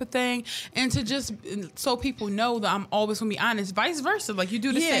advocate type of thing, and to just, so people know that I'm always going to be honest. Vice versa. Like, you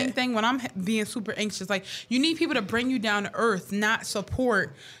do the same thing when I'm being super anxious. Like, you need people to bring you down to earth, not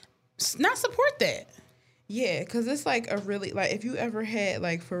support that. Yeah, because it's like a really, like, if you ever had,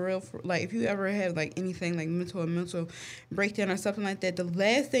 like, if you ever had, like, anything, like, mental breakdown or something like that, the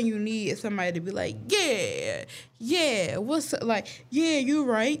last thing you need is somebody to be like, you're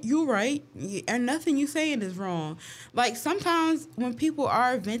right, and nothing you saying is wrong. Like, sometimes when people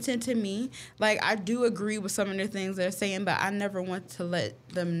are venting to me, like, I do agree with some of the things they're saying, but I never want to let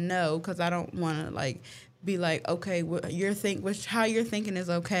them know, because I don't want to, like, be like, okay, how you're thinking is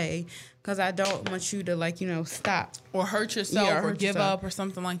okay, because I don't want you to, like, stop or hurt yourself or give up or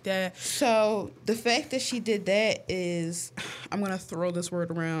something like that. So the fact that she did that is, I'm gonna throw this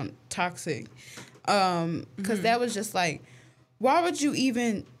word around, toxic, because that was just like, why would you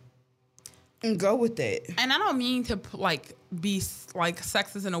even go with that? And I don't mean to like be like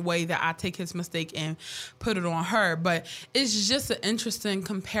sexist in a way that I take his mistake and put it on her, but it's just an interesting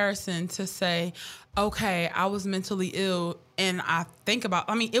comparison to say, okay, I was mentally ill, and I think about,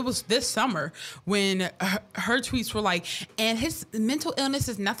 it was this summer when her tweets were like, and his mental illness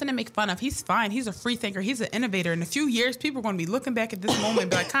is nothing to make fun of. He's fine. He's a free thinker. He's an innovator. In a few years, people are going to be looking back at this moment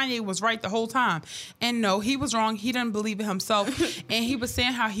and be like, Kanye was right the whole time. And no, he was wrong. He didn't believe it himself. And he was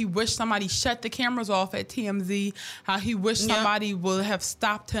saying how he wished somebody shut the cameras off at TMZ, how he wished somebody would have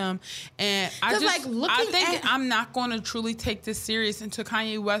stopped him. And I think I'm not going to truly take this serious until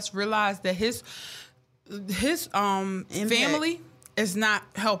Kanye West realized that his family is not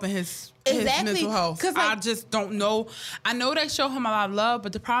helping his mental health. I just don't know. I know they show him a lot of love,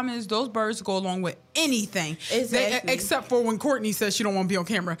 but the problem is those birds go along with anything. Exactly. Except for when Courtney says she don't want to be on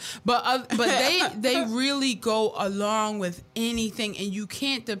camera. But they really go along with anything, and you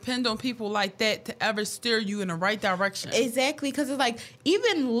can't depend on people like that to ever steer you in the right direction. Exactly, because it's like,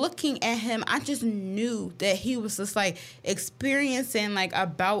 even looking at him, I just knew that he was just like experiencing like a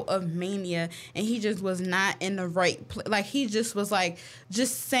bout of mania, and he just was not in the right place. Like, he just was like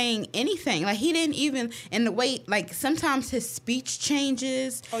just saying anything. Like, he didn't even, in the way, like, sometimes his speech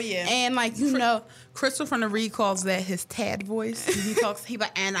changes. Oh yeah. And like, Crystal from the Read calls that his Tad voice. He talks,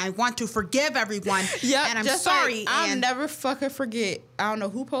 and I want to forgive everyone. Yeah, and I'm sorry. Like, I'll never fucking forget. I don't know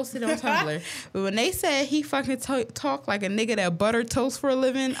who posted it on Tumblr, but when they said he fucking talk like a nigga that butter toast for a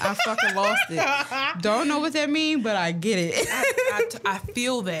living, I fucking lost it. Don't know what that means, but I get it. I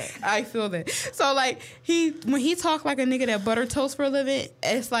feel that. I feel that. So like, when he talk like a nigga that butter toast for a living,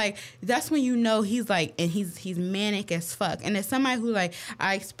 it's like, that's when you know he's like, and he's manic as fuck. And it's somebody who like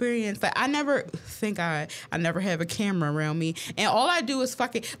I experienced, like, I never think I never have a camera around me, and all I do is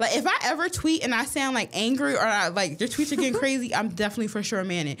fucking, like, if I ever tweet and I sound like angry or like your tweets are getting crazy, I'm definitely for sure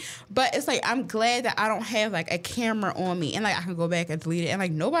manic. But it's like, I'm glad that I don't have like a camera on me, and like I can go back and delete it, and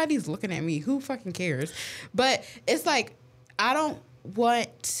like nobody's looking at me. Who fucking cares? But it's like, I don't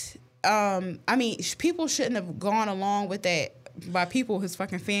want. People shouldn't have gone along with that by people, his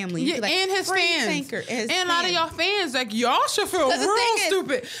fucking family. Yeah, Like, and his free fans. thinker and his And a lot of fans. y'all fans, like, y'all should feel 'Cause the real thing is-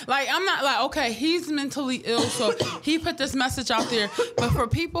 stupid. Like, I'm not like, okay, he's mentally ill, so he put this message out there. But for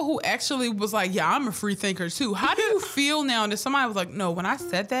people who actually was like, yeah, I'm a free thinker too. How do you feel now that somebody was like, no, when I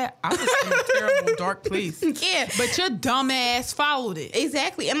said that, I was in a terrible dark place. Yeah. But your dumb ass followed it.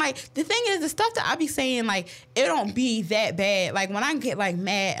 Exactly. And like the thing is, the stuff that I be saying, like, it don't be that bad. Like when I get like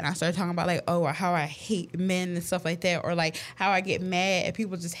mad and I start talking about like, oh, how I hate men and stuff like that, or like how I get mad at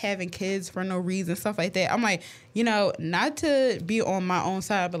people just having kids for no reason, stuff like that. I'm like, you know, not to be on my own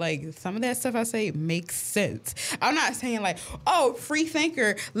side, but like some of that stuff I say makes sense. I'm not saying like, oh, free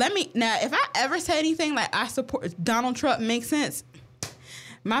thinker. Now, if I ever say anything like I support Donald Trump makes sense,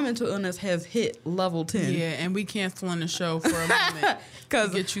 my mental illness has hit level 10. Yeah, and we canceling the show for a moment to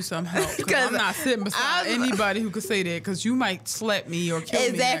get you some help. Because I'm not sitting beside anybody who could say that, because you might slap me or kill me.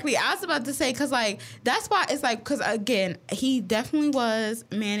 Exactly. I was about to say, because like that's why it's like, because again, he definitely was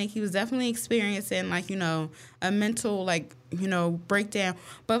manic. He was definitely experiencing like, you know, a mental like, you know, breakdown.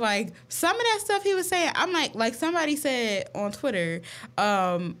 But like some of that stuff he was saying, I'm like somebody said on Twitter,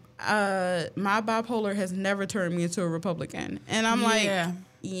 my bipolar has never turned me into a Republican. And I'm like,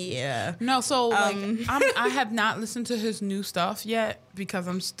 yeah. No, so like I have not listened to his new stuff yet because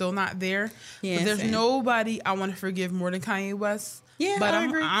I'm still not there. Yeah, but there's same. nobody I want to forgive more than Kanye West. Yeah, but I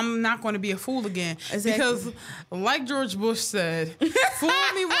agree. I'm not going to be a fool again. Exactly. Because like George Bush said, fool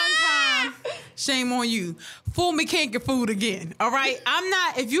me one time, shame on you. Fool me, can't get fooled again. All right?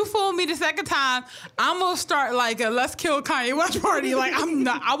 If you fool me the second time, I'm going to start like a let's kill Kanye West party. Like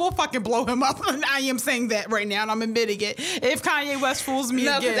I will fucking blow him up. And I am saying that right now and I'm admitting it. If Kanye West fools me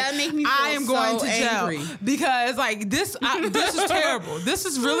again, that make me feel I am going so to angry. jail. Because like this is terrible. This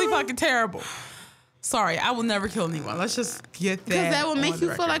is really fucking terrible. Sorry, I will never kill anyone. Let's just get that. Because that will make on you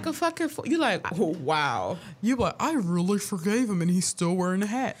record. feel like a fucking fool. You like, oh, wow. You like, I really forgave him and he's still wearing a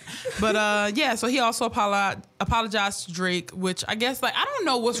hat. But yeah, so he also apologized to Drake, which I guess like I don't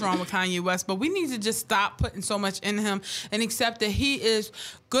know what's wrong with Kanye West, but we need to just stop putting so much in him and accept that he is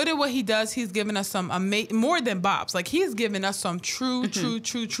good at what he does. He's given us some more than bops. Like he's given us some true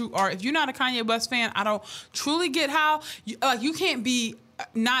art. If you're not a Kanye West fan, I don't truly get how you can't be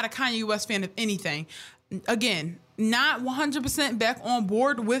not a Kanye West fan of anything. Again, not 100% back on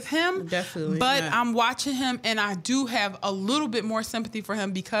board with him. Definitely. But not. I'm watching him and I do have a little bit more sympathy for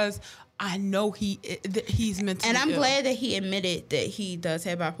him because I know he's mentally And I'm ill. glad that he admitted that he does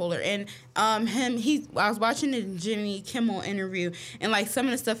have bipolar. And I was watching the Jimmy Kimmel interview and like some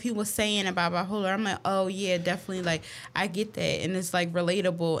of the stuff he was saying about bipolar, I'm like, oh yeah, definitely, like I get that, and it's like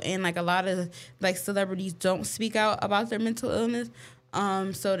relatable. And like a lot of like celebrities don't speak out about their mental illness.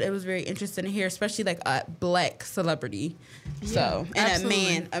 So it was very interesting to hear, especially like a black celebrity. So and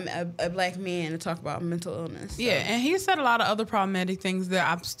absolutely. a black man to talk about mental illness. So. Yeah, and he said a lot of other problematic things that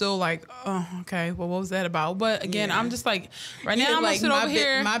I'm still like, oh, okay, well, what was that about? But again, Yeah. I'm just like, right Yeah, now I'm like, gonna sit over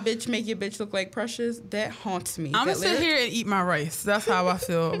here. My bitch make your bitch look like Precious. That haunts me. I'm That gonna sit lyric. here and eat my rice. That's how I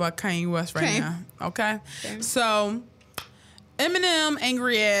feel about Kanye West right Okay. now. Okay, Okay. so Eminem,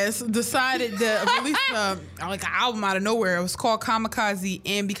 angry ass, decided to release like an album out of nowhere. It was called Kamikaze,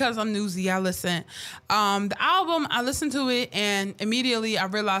 and because I'm newsy, I listened. The album, I listened to it, and immediately I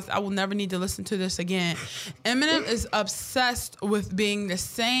realized I will never need to listen to this again. Eminem is obsessed with being the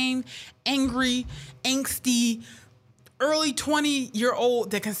same angry, angsty, early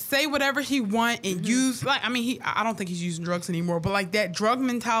 20-year-old that can say whatever he want and use, like, I mean, I don't think he's using drugs anymore, but like that drug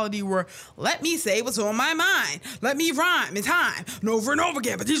mentality where let me say what's on my mind, let me rhyme in time and over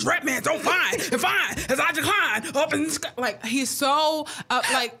again, but these rap man don't find and fine as I decline up in the sky. Like he's so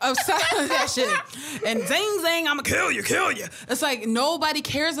like obsessed with that shit, and zing, I'ma kill you. It's like nobody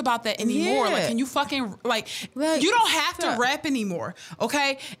cares about that anymore. Yeah. Like, can you fucking like Like, you don't have to stop. rap anymore,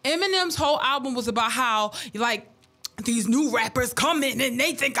 okay? Eminem's whole album was about how like these new rappers come in and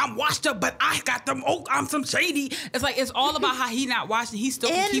they think I'm washed up, but I got them. Oh, I'm some shady. It's like it's all about how he not washed and he still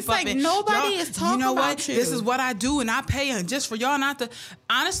can And keep it's up. like and nobody y'all, is talking you know about what? you. This is what I do, and I pay, and just for y'all not to.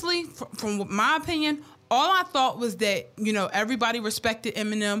 Honestly, from my opinion, all I thought was that everybody respected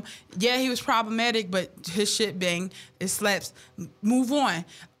Eminem. Yeah, he was problematic, but his shit bang, it slaps. Move on.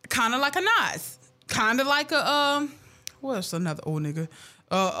 Kind of like a Nas. Kind of like a what's another old nigga?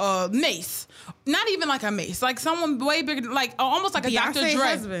 Mace. Not even like a Mace. Like someone way bigger, like almost like a Dr. Beyonce Dre.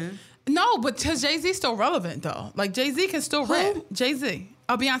 husband. No, but Jay-Z's still relevant though. Like Jay-Z can still rap. Jay-Z.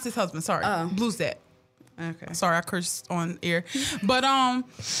 Oh, Beyonce's husband. Sorry. Oh. Blues that. Okay. Sorry, I cursed on air. But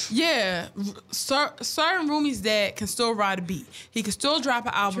yeah, certain roomies dad can still ride a beat. He can still drop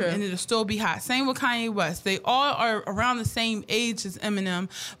an album and it'll still be hot. Same with Kanye West. They all are around the same age as Eminem,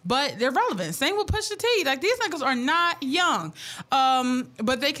 but they're relevant. Same with Pusha T. Like, these niggas are not young,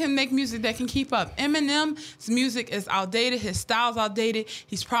 but they can make music that can keep up. Eminem's music is outdated. His style's outdated.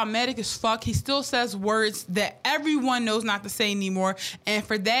 He's problematic as fuck. He still says words that everyone knows not to say anymore, and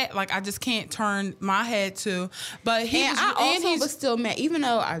for that, like, I just can't turn my head to. But I was still mad, even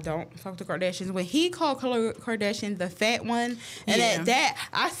though I don't fuck the Kardashians. When he called Khloe Kardashian the fat one, and at that,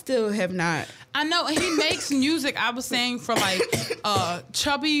 I still have not. I know, and he makes music, I was saying, for like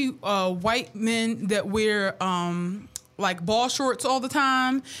chubby white men that wear like ball shorts all the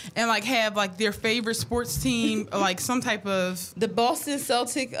time and like have like their favorite sports team, like some type of the Boston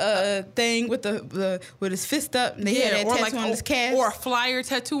Celtic thing with the with his fist up, and they had that tattoo on his calf, or a flyer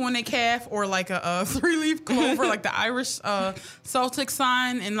tattoo on their calf, or like a 3-leaf clover, like the Irish Celtic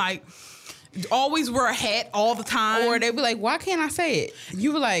sign, and like always wear a hat all the time. Or they be like, "Why can't I say it?"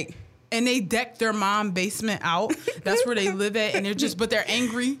 You were like. And they deck their mom basement out. That's where they live at. And but they're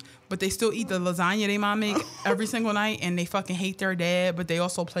angry, but they still eat the lasagna they mom make every single night. And they fucking hate their dad, but they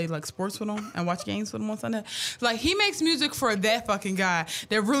also play like sports with him and watch games with him on Sunday. Like, he makes music for that fucking guy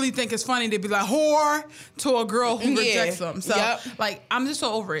that really think it's funny to be like, whore, to a girl who rejects him. So, like, I'm just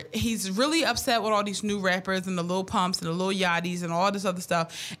so over it. He's really upset with all these new rappers and the Lil Pumps and the Lil Yachty's and all this other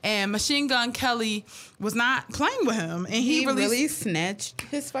stuff. And Machine Gun Kelly was not playing with him. And he really snatched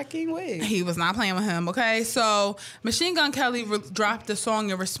his fucking wig. He was not playing with him, okay? So Machine Gun Kelly dropped the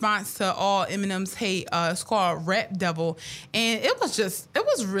song in response to all Eminem's hate. It's called Rap Devil. And it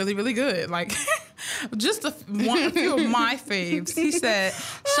was really, really good. Like, just a few of my faves. He said,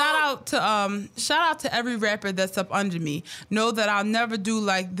 shout out to every rapper that's up under me. Know that I'll never do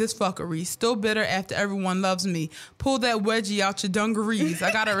like this fuckery. Still bitter after everyone loves me. Pull that wedgie out your dungarees.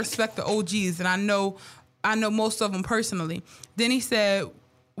 I gotta respect the OGs, and I know most of them personally. Then he said,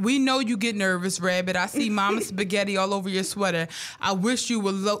 we know you get nervous, Rabbit. I see Mama Spaghetti all over your sweater. I wish you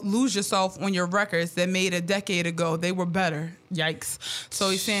would lose yourself on your records that made a decade ago. They were better. Yikes. So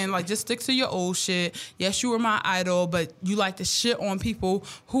he's saying, like, just stick to your old shit. Yes, you were my idol, but you like to shit on people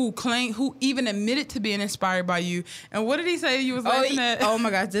who even admitted to being inspired by you. And what did he say you was laughing at? Oh my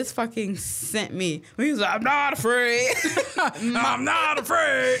God, this fucking sent me. He was like, I'm not afraid. I'm not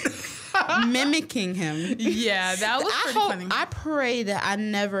afraid. Mimicking him. Yeah, that was pretty funny. I pray that I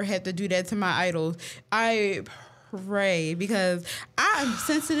never have to do that to my idols. I pray, because I'm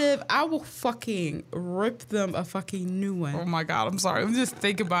sensitive. I will fucking rip them a fucking new one. Oh my God, I'm sorry. I'm just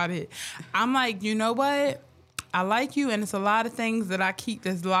thinking about it. I'm like, you know what? I like you, and it's a lot of things that I keep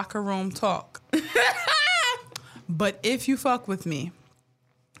this locker room talk. But if you fuck with me,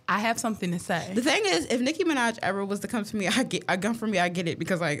 I have something to say. The thing is, if Nicki Minaj ever was to come to me, I get it,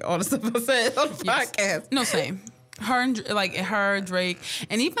 because like all the stuff I said on the podcast. No, same. Her, Drake,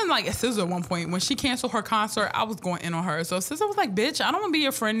 and even like SZA at one point when she canceled her concert, I was going in on her. So if SZA was like, "Bitch, I don't want to be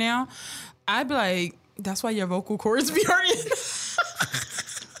your friend now," I'd be like, "That's why your vocal cords be hurting."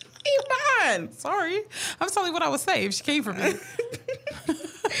 Iman, sorry, I'm telling you what I would say if she came for me.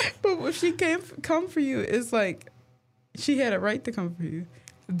 But if she come for you, it's like she had a right to come for you.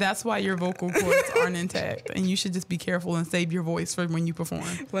 That's why your vocal cords aren't intact, and you should just be careful and save your voice for when you perform.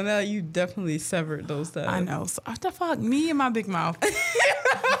 Well, now you definitely severed those stuff. I know. So what the fuck? Me and my big mouth.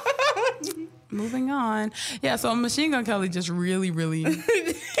 Moving on. Yeah, so Machine Gun Kelly just really he really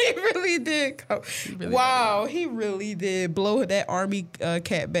did. He really did blow that army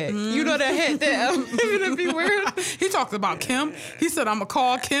cap back. Mm. You know that hat that even be wearing. He talked about Kim. He said, "I'm gonna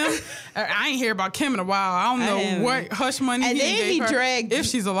call Kim." I ain't hear about Kim in a while. I don't know what hush money and he then gave he her, dragged, if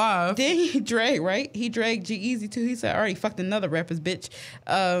she's alive. Then he dragged G-Eazy too. He said, "I already fucked another rapper's bitch.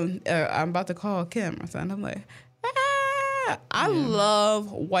 I'm about to call Kim." And I'm like, I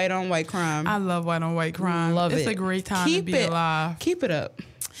love white on white crime. I love white on white crime. It's a great time to be alive. Keep it up.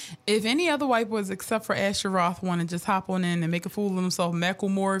 If any other white boys except for Asher Roth want to just hop on in and make a fool of himself,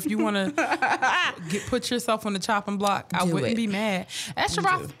 Macklemore, if you want to put yourself on the chopping block, I wouldn't be mad. Asher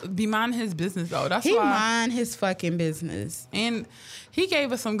Roth be minding his business though. He mind his fucking business. And he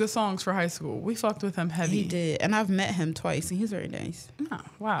gave us some good songs for high school. We fucked with him heavy. He did. And I've met him twice, and he's very nice. Oh,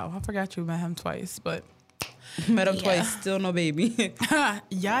 wow. I forgot you met him twice, but... Met him twice, still no baby.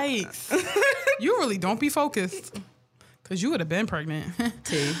 Yikes. You really don't be focused. Because you would have been pregnant.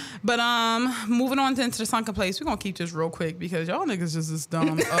 But moving on into the sunken place, we're going to keep this real quick because y'all niggas just as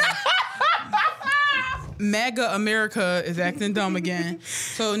dumb. MAGA America is acting dumb again.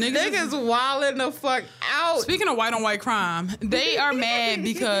 So niggas wilding the fuck out. Speaking of white on white crime, they are mad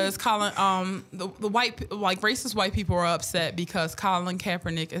because Colin, the white, like racist white people are upset because Colin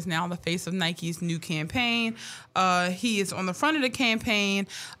Kaepernick is now the face of Nike's new campaign. He is on the front of the campaign.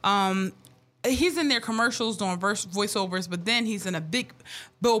 He's in their commercials doing voiceovers, but then he's in a big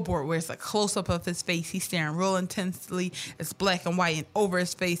billboard where it's a close-up of his face. He's staring real intensely. It's black and white, and over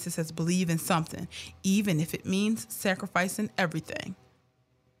his face it says, "Believe in something, even if it means sacrificing everything."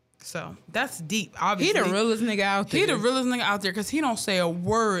 So that's deep, obviously. He the realest nigga out there. He the realest nigga out there because he don't say a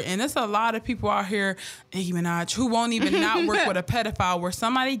word. And there's a lot of people out here, Nicki Minaj, who won't even not work with a pedophile where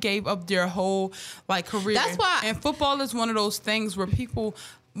somebody gave up their whole like career. That's why. And football is one of those things where people,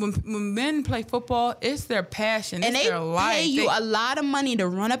 when men play football, it's their passion. And it's their life. Pay you a lot of money to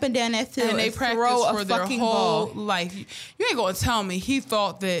run up and down that field and they throw practice a for their fucking whole ball. life. You ain't gonna tell me he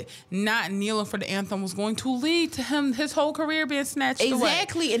thought that not kneeling for the anthem was going to lead to him his whole career being snatched away.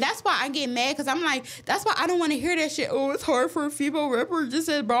 Exactly, and that's why I get mad because I'm like, that's why I don't want to hear that shit. Oh, it's hard for a female rapper. Just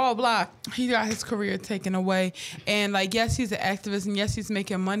said blah blah. He got his career taken away, and like yes, he's an activist, and yes, he's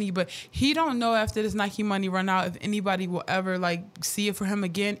making money, but he don't know after this Nike money run out if anybody will ever like see it for him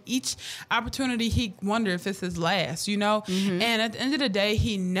again. Each opportunity, he wonder if it's his last, you know. And at the end of the day,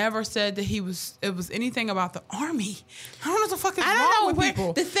 he never said that it was anything about the army. I don't know what the fuck is wrong with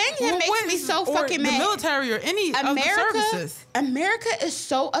people. The thing that makes me so fucking mad, the military or any of the services. America is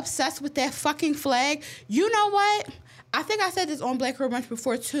so obsessed with that fucking flag. You know what? I think I said this on Black Girl Brunch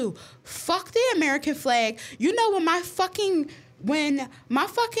before too. Fuck the American flag. You know when my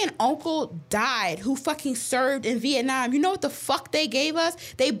fucking uncle died, who fucking served in Vietnam, you know what the fuck they gave us?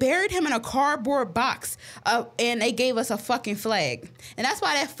 They buried him in a cardboard box, and they gave us a fucking flag. And that's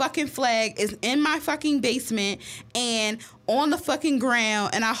why that fucking flag is in my fucking basement and on the fucking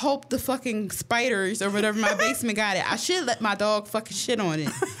ground, and I hope the fucking spiders or whatever my basement got it. I should let my dog fucking shit on it.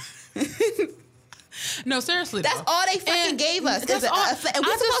 No, seriously. That's all they fucking gave us. And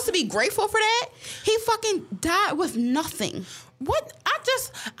we're supposed to be grateful for that? He fucking died with nothing. What?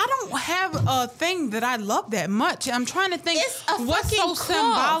 I don't have a thing that I love that much. I'm trying to think what's so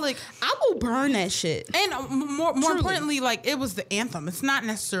symbolic. I will burn that shit. And more importantly, like it was the anthem. It's not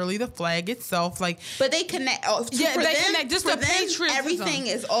necessarily the flag itself. Like, but they connect. They connect. Just the patriotism. Everything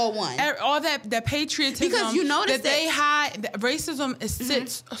is all one. All that patriotism. Because you notice that they hide racism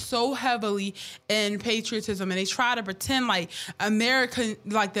sits so heavily in patriotism, and they try to pretend like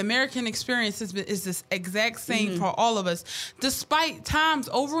the American experience is this exact same for all of us. Despite times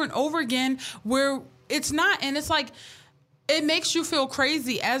over and over again where it's not, and it's like it makes you feel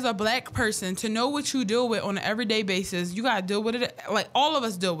crazy as a black person to know what you deal with on an everyday basis. You gotta deal with it, like all of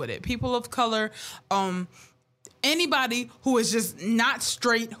us deal with it. People of color, anybody who is just not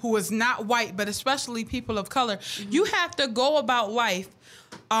straight, who is not white, but especially people of color, you have to go about life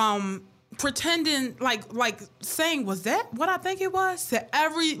pretending like saying, was that what I think it was? To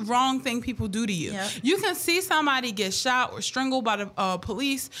every wrong thing people do to you. Yep. You can see somebody get shot or strangled by the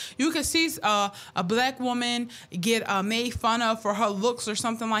police. You can see a black woman get made fun of for her looks or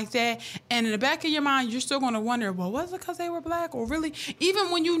something like that. And in the back of your mind, you're still going to wonder, well, was it because they were black? Or really?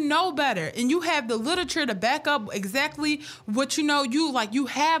 Even when you know better and you have the literature to back up exactly what you know, you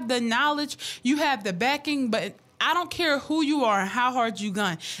have the knowledge, you have the backing, but I don't care who you are and how hard you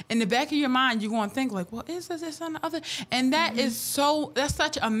gun. In the back of your mind, you're going to think like, well, is this and the other? And that is that's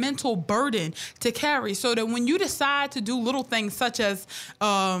such a mental burden to carry. So that when you decide to do little things such as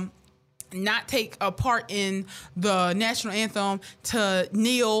not take a part in the national anthem, to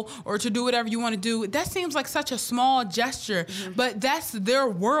kneel or to do whatever you want to do, that seems like such a small gesture, but that's their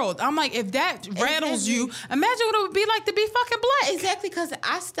world. I'm like, if that rattles you, imagine what it would be like to be fucking black. Exactly, because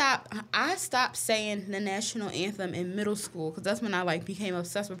I stopped saying the national anthem in middle school, because that's when I became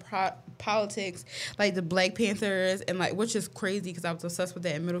obsessed with politics, like the Black Panthers, and which is crazy because I was obsessed with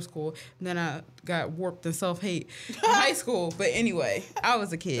that in middle school, and then I got warped in self-hate in high school. But anyway, I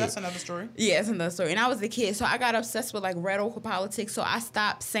was a kid. That's another story. Yeah, it's another story. And I was a kid, so I got obsessed with radical politics. So I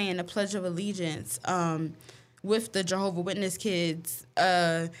stopped saying the Pledge of Allegiance with the Jehovah's Witness kids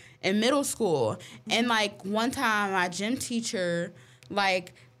in middle school. And one time, my gym teacher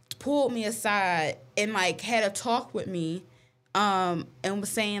pulled me aside and had a talk with me. And was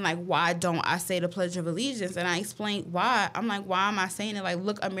saying why don't I say the Pledge of Allegiance? And I explained why. I'm like, why am I saying it?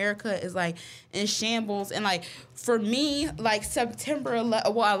 Look, America is in shambles. And for me, September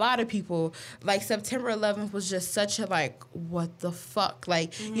 11th, well, a lot of people, September 11th was just such a what the fuck,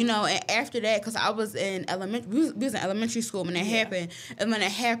 you know. And after that, because I was in we was in elementary school when it happened, and when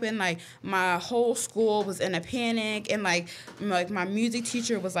it happened, my whole school was in a panic, and my music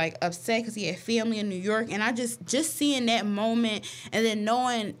teacher was upset because he had family in New York, and I just seeing that moment moment, and then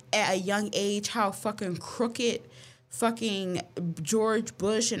knowing at a young age how fucking crooked fucking George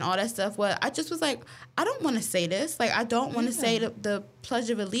Bush and all that stuff was, I just was like, I don't want to say this. Like, I don't want to say the Pledge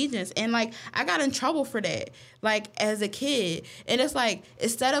of Allegiance. And, like, I got in trouble for that, like, as a kid. And it's like,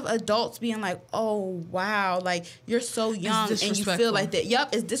 instead of adults being like, oh, wow, like, you're so young and you feel like that. Yep,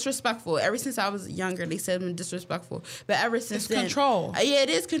 it's disrespectful. Ever since I was younger, they said I'm disrespectful. But ever since then. It's control. Yeah, it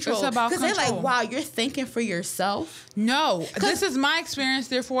is control. It's about control. Because they're like, wow, you're thinking for yourself? No, this is my experience,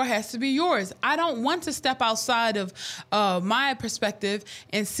 therefore it has to be yours. I don't want to step outside of my perspective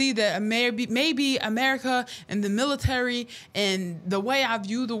and see that maybe America and the military and the way I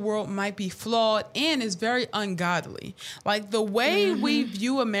view the world might be flawed and is very ungodly. Like, the way we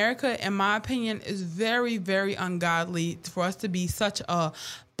view America, in my opinion, is very, very ungodly for us to be such a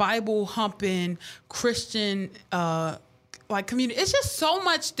Bible-humping Christian like community. It's just so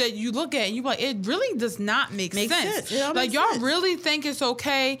much that you look at and you're like, it really does not make sense. Like, y'all really think it's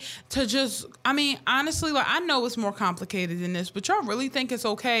okay to just, I mean, honestly, like, I know it's more complicated than this, but y'all really think it's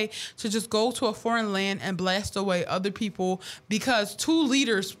okay to just go to a foreign land and blast away other people because two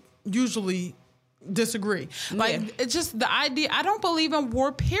leaders usually disagree. Like, it's just the idea. I don't believe in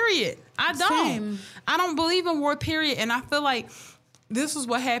war, period. I don't believe in war, period. And I feel like this is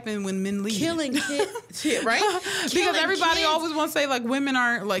what happened when men lead. Killing kids, right? Because everybody always wants to say, like, women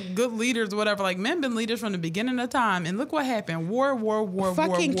aren't, like, good leaders or whatever. Like, men been leaders from the beginning of time. And look what happened. War.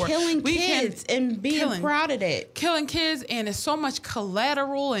 Fucking killing kids and being proud of that. Killing kids, and it's so much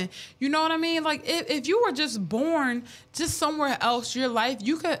collateral. And you know what I mean? Like, if you were just born just somewhere else, your life,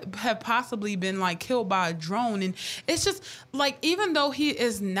 you could have possibly been, like, killed by a drone. And it's just, like, even though he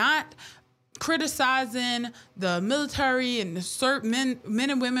is not criticizing the military and the men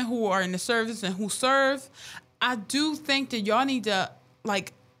and women who are in the service and who serve, I do think that y'all need to,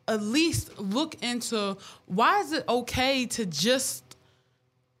 like, at least look into why is it okay to just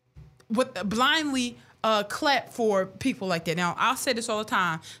blindly clap for people like that. Now, I'll say this all the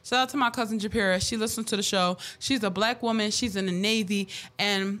time. Shout out to my cousin Japira. She listens to the show. She's a black woman. She's in the Navy,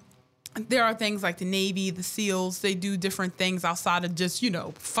 and there are things like the Navy, the SEALs, they do different things outside of just,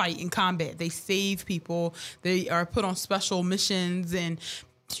 fight and combat. They save people. They are put on special missions, and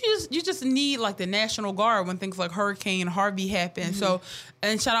you just need, like, the National Guard when things like Hurricane Harvey happen. So,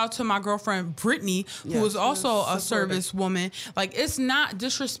 and shout out to my girlfriend Brittany, who is also a service woman. Like, it's not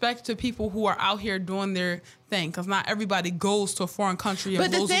disrespect to people who are out here doing their thing, because not everybody goes to a foreign country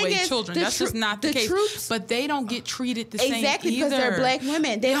and blows away children. That's just not the case. Troops, but they don't get treated the same either. Exactly, because they're black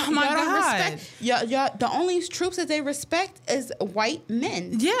women. They don't respect. Y'all, the only troops that they respect is white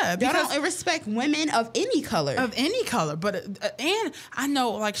men. Yeah, y'all don't respect women of any color. But and I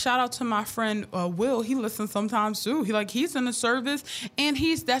know, like, shout out to my friend Will. He listens sometimes too. He's in the service, and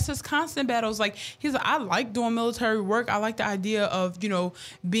that's his constant battles. Like, he's like, I like doing military work. I like the idea of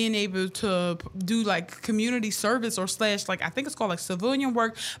being able to do, like, community service or / like, I think it's called, like, civilian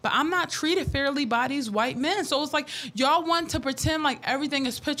work, but I'm not treated fairly by these white men. So it's like, y'all want to pretend like everything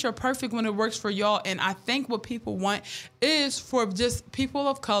is picture perfect when it works for y'all. And I think what people want is for just people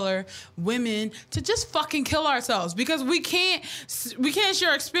of color, women, to just fucking kill ourselves, because we can't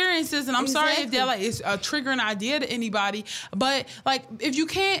share experiences. And I'm sorry if that, like, is a triggering idea to anybody, but, like, if you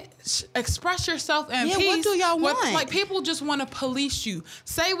can't express yourself in peace, what do y'all want? Like, people just want to police you.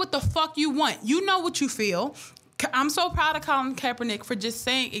 Say what the fuck you want. You know what you feel. I'm so proud of Colin Kaepernick for just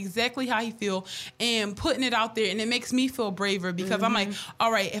saying exactly how he feel and putting it out there, and it makes me feel braver, because I'm like,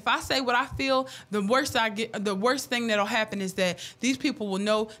 all right, if I say what I feel, the worst thing that'll happen is that these people will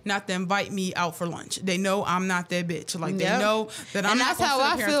know not to invite me out for lunch. They know I'm not that bitch. Like, they know that I'm not. And that's how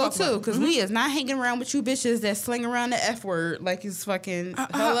I feel too, because we is not hanging around with you bitches that sling around the F word like it's fucking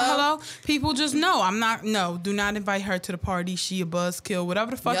hello. People just know I'm not. No, do not invite her to the party. She a buzzkill.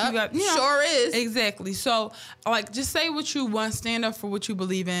 Whatever the fuck you got. Sure is. Exactly. So, like, just say what you want, stand up for what you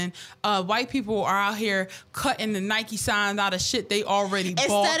believe in. White people are out here cutting the Nike signs out of shit they already bought.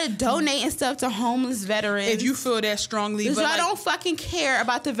 Instead of donating stuff to homeless veterans. If you feel that strongly. Because I don't fucking care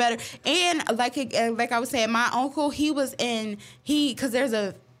about the veteran. And like I was saying, my uncle, because there's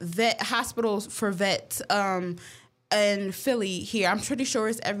a vet hospital for vets, in Philly here. I'm pretty sure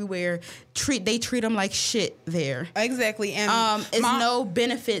it's everywhere. They treat them like shit there. Exactly. And it's no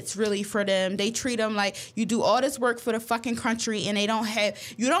benefits really for them. They treat them like you do all this work for the fucking country, and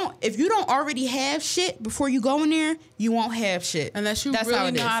if you don't already have shit before you go in there, you won't have shit. Unless you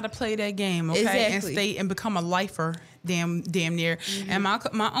really know how to play that game, okay? Exactly. And stay and become a lifer damn near. And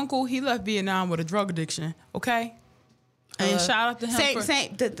my uncle, he left Vietnam with a drug addiction, okay? And shout out to him.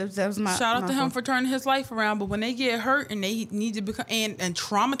 That was my. Shout out to him fault. for turning his life around. But when they get hurt and they need to become and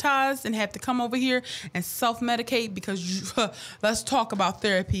traumatized and have to come over here and self-medicate because let's talk about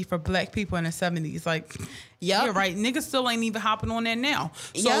therapy for black people in the 70s. Like, yeah, right. Niggas still ain't even hopping on that now.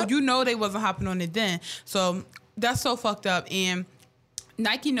 So you know they wasn't hopping on it then. So that's so fucked up. And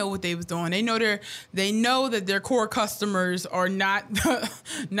Nike know what they was doing. They know that their core customers are not Make America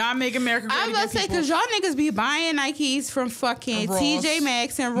Great Again. I was about to say, because y'all niggas be buying Nikes from fucking Ross, TJ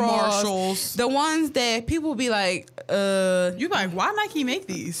Maxx and Ross. Marshalls. The ones that people be like, You like, why Nike make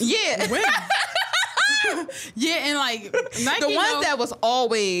these? Yeah. When? Yeah, and like Nike, the ones that was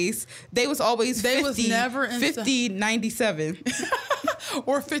always 50, was never 50.97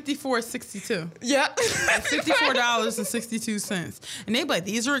 or 54.62. Yeah, $54.62, and they be like,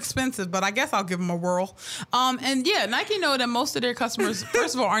 these are expensive, but I guess I'll give them a whirl. And yeah, Nike know that most of their customers,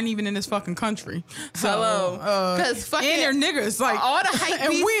 first of all, aren't even in this fucking country. So, hello, because fucking and they're niggas, like all the hype and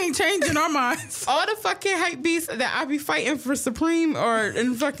beasts, we ain't changing our minds. All the fucking hype beasts that I be fighting for Supreme or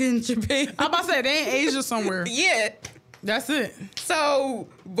in fucking Japan. I'm about to say they ain't Asia somewhere. Yeah. That's it. So,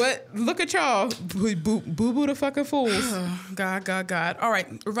 but look at y'all. Boo the fucking fools. God. All right.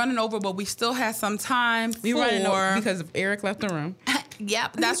 We're running over, but we still have some time. We running over because Eric left the room.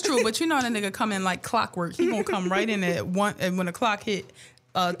 Yep, that's true. But you know that nigga come in like clockwork. He gonna come right in at one, and when the clock hit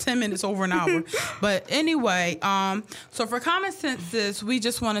 10 minutes over an hour. But anyway, so for Common Senses, we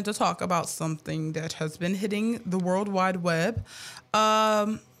just wanted to talk about something that has been hitting the World Wide Web.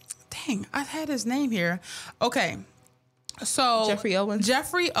 Dang, I had his name here. Okay. So Jeffrey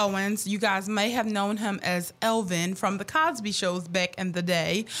Owens, you guys may have known him as Elvin from the Cosby Shows back in the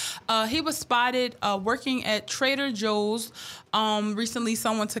day. He was spotted working at Trader Joe's. Recently,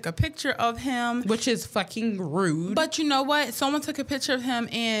 someone took a picture of him, which is fucking rude. But you know what? Someone took a picture of him,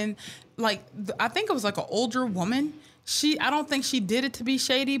 and like I think it was like an older woman. I don't think she did it to be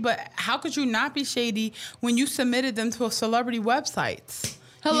shady, but how could you not be shady when you submitted them to a celebrity website?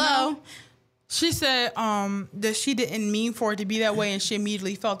 Hello. You know? She said that she didn't mean for it to be that way, and she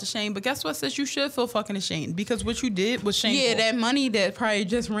immediately felt ashamed. But guess what, sis? You should feel fucking ashamed because what you did was shameful. Yeah, that money that probably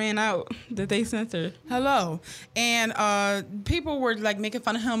just ran out that they sent her. Hello. And people were like making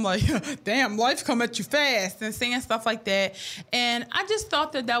fun of him like, damn, life come at you fast and saying stuff like that. And I just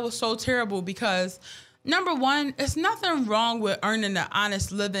thought that was so terrible because number one, it's nothing wrong with earning an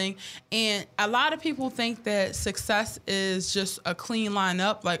honest living. And a lot of people think that success is just a clean line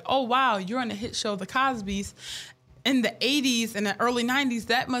up. Like, oh, wow, you're on the hit show The Cosbys. In the 80s and the early 90s,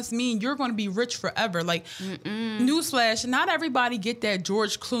 that must mean you're going to be rich forever. Like, newsflash, not everybody get that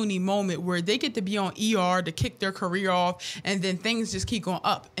George Clooney moment where they get to be on ER to kick their career off, and then things just keep going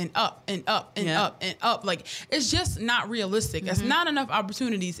up and up and up and up and up. Like, it's just not realistic. It's not enough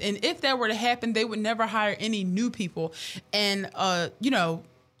opportunities. And if that were to happen, they would never hire any new people. And,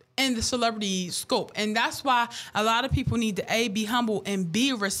 in the celebrity scope. And that's why a lot of people need to be humble and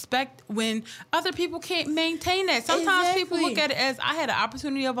B, respect when other people can't maintain that. Sometimes people look at it as I had an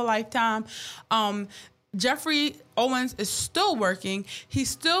opportunity of a lifetime. Jeffrey Owens is still working. He's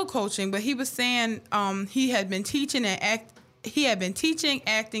still coaching, but he was saying he had been teaching acting,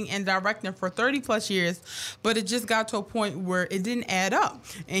 and directing for 30 plus years, but it just got to a point where it didn't add up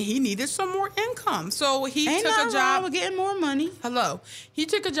and he needed some more income. So he took a job. With getting more money. He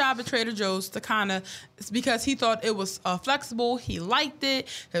took a job at Trader Joe's to because he thought it was flexible. He liked it.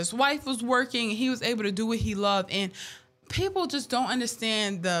 His wife was working and he was able to do what he loved. And people just don't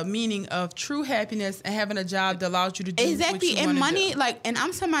understand the meaning of true happiness and having a job that allows you to do what you and money, do. like, and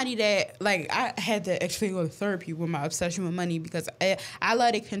I'm somebody that, like, I had to actually go to therapy with my obsession with money because I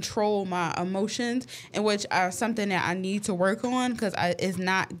let it control my emotions, in which are something that I need to work on because it's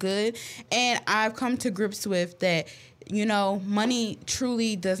not good. And I've come to grips with that, money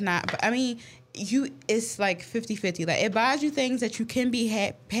truly does not, it's like 50-50. Like, it buys you things that you can be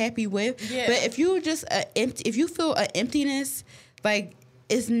happy with, but if you just if you feel an emptiness, like,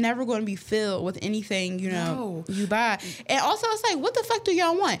 it's never going to be filled with anything you buy. And also, it's like, what the fuck do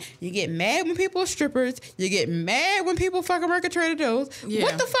y'all want? You get mad when people are strippers. You get mad when people fucking work at Trader Joe's. Yeah.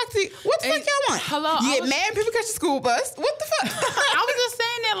 What the fuck y'all want? Hello, you get mad when people catch the school bus. What the fuck? I was just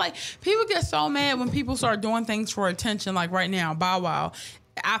saying that, like, people get so mad when people start doing things for attention. Like right now, Bow Wow,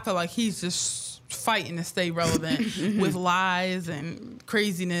 I feel like he's just fighting to stay relevant with lies and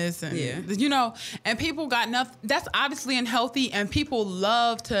craziness and and people got nothing. That's obviously unhealthy, and people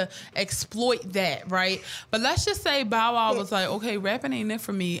love to exploit that, right? But let's just say Bow Wow was like, okay, rapping ain't it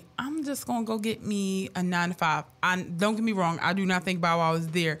for me. I'm just gonna go get me a 9-to-5. Don't get me wrong, I do not think Bow Wow is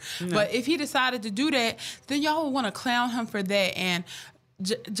there, but if he decided to do that, then y'all would want to clown him for that. And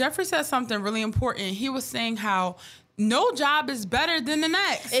Jeffrey said something really important. He was saying how no job is better than the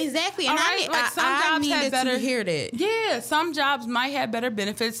next. Exactly. And I needed to hear that. Yeah, some jobs might have better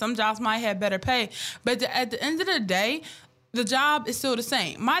benefits. Some jobs might have better pay. But at the end of the day, the job is still the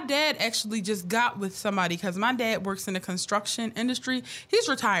same. My dad actually just got with somebody because my dad works in the construction industry. He's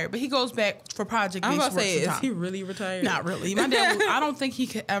retired, but he goes back for project-based work sometimes. Is he really retired? Not really. My dad, I don't think he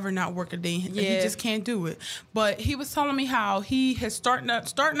could ever not work a day. Yeah. He just can't do it. But he was telling me how he has starting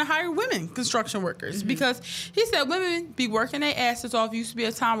to hire women construction workers because he said women be working their asses off. Used to be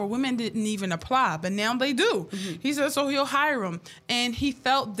a time where women didn't even apply, but now they do. He said so he'll hire them. And he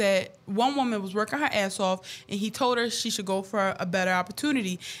felt that one woman was working her ass off, and he told her she should go for a better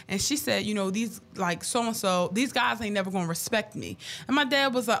opportunity. And she said, you know, these like so-and-so, these guys ain't never going to respect me. And my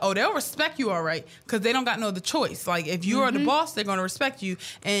dad was like, oh, they'll respect you all right because they don't got no other choice. Like, if you are the boss, they're going to respect you.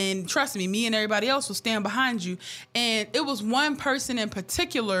 And trust me and everybody else will stand behind you. And it was one person in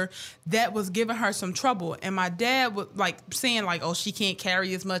particular that was giving her some trouble. And my dad was like saying like, oh, she can't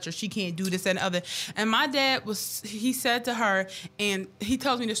carry as much or she can't do this and other. And my dad he said to her, and he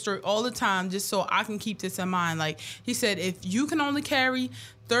tells me this story all the time just so I can keep this in mind. Like, he said, if you can only carry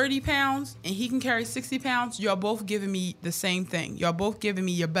 30 pounds and he can carry 60 pounds, y'all both giving me the same thing. Y'all both giving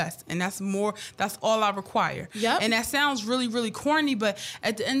me your best. And that's all I require. Yep. And that sounds really, really corny, but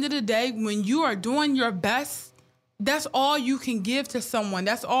at the end of the day, when you are doing your best, that's all you can give to someone.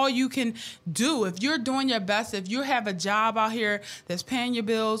 That's all you can do. If you're doing your best, if you have a job out here that's paying your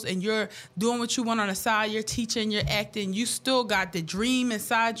bills and you're doing what you want on the side, you're teaching, you're acting, you still got the dream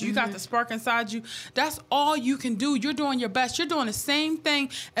inside you, you got the spark inside you, that's all you can do. You're doing your best. You're doing the same thing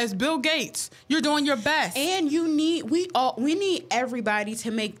as Bill Gates. You're doing your best. And we need everybody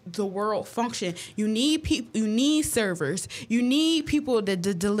to make the world function. You need people, you need servers, you need people that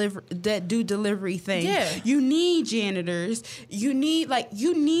do delivery things. Yeah. You need janitors. You need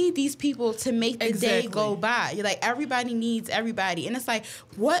these people to make the day go by. You're like, everybody needs everybody. And it's like,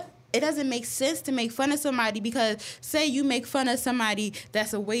 what? It doesn't make sense to make fun of somebody because say you make fun of somebody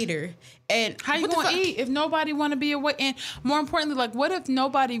that's a waiter. And how you gonna eat if nobody want to be a waiter? And more importantly, like, what if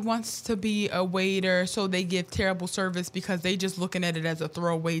nobody wants to be a waiter, so they give terrible service because they just looking at it as a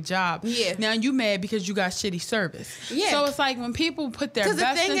throwaway job? Yeah. Now you mad because you got shitty service. Yeah. So it's like when people put their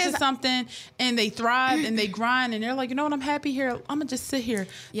best into something and they thrive and they grind and they're like, you know what, I'm happy here. I'm gonna just sit here.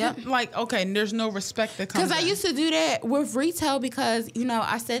 Yep. Like, okay, and there's no respect that comes. Because I used to do that with retail because, you know,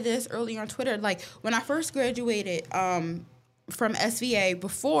 I said this earlier on Twitter. Like, when I first graduated from SVA,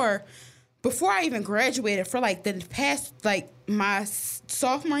 before I even graduated, for like the past, like my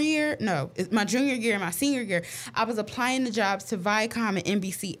sophomore year, no, my junior year and my senior year, I was applying to jobs to Viacom and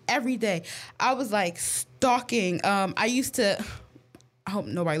NBC every day. I was like stalking. I used to, I hope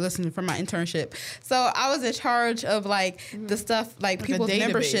nobody listening from my internship. So I was in charge of like the stuff, like people's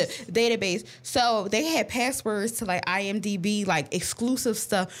membership database. So they had passwords to like IMDb, like exclusive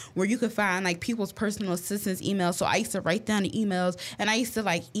stuff where you could find like people's personal assistants emails. So I used to write down the emails, and I used to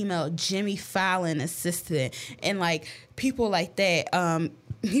like email Jimmy Fallon assistant and like people like that.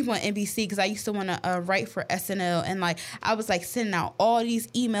 People on NBC, because I used to want to write for SNL, and like I was like sending out all these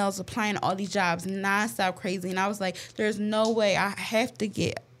emails, applying to all these jobs nonstop, crazy. And I was like, there's no way, I have to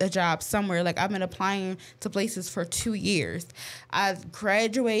get a job somewhere. Like, I've been applying to places for 2 years. I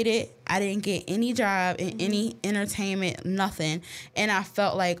graduated, I didn't get any job in any entertainment, nothing. And I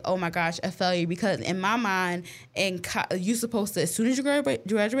felt like, oh my gosh, a failure, because in my mind, you supposed to, as soon as you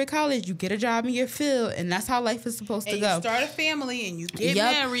graduate college, you get a job in your field, and that's how life is supposed to go. You start a family and you get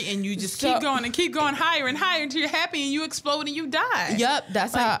married and you just keep going higher and higher until you're happy and you explode and you die. Yep,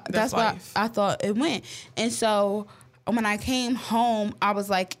 that's what I thought it went. And so when I came home, I was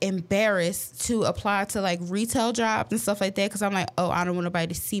like embarrassed to apply to like retail jobs and stuff like that, because I'm like, oh, I don't want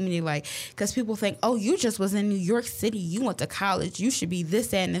nobody to see me, like, because people think, oh, you just was in New York City, you went to college, you should be this,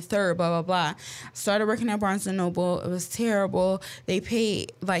 that, and the third, blah, blah, blah. Started working at Barnes & Noble. It was terrible. They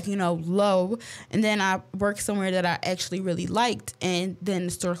paid like, you know, low. And then I worked somewhere that I actually really liked, and then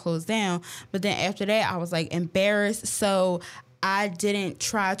the store closed down. But then after that, I was like embarrassed. So I didn't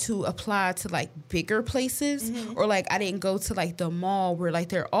try to apply to like bigger places, or like I didn't go to like the mall where like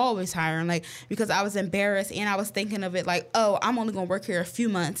they're always hiring, like, because I was embarrassed, and I was thinking of it like, oh, I'm only gonna work here a few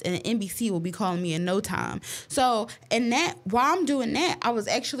months and NBC will be calling me in no time. So, and that, while I'm doing that, I was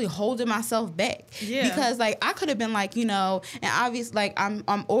actually holding myself back, because like I could have been like, you know, and obviously like I'm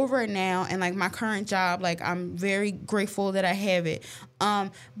over it now, and like my current job, like I'm very grateful that I have it.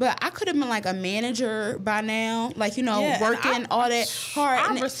 But I could have been like a manager by now, like, you know, working all that hard.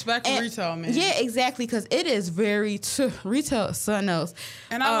 I respect retail, man. Yeah, exactly, because it is very retail is something else.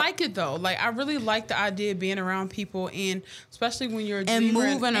 And I like it though. Like I really like the idea of being around people, and especially when you're a and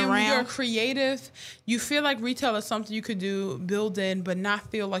dreamer moving around. When you're creative, you feel like retail is something you could do, build in, but not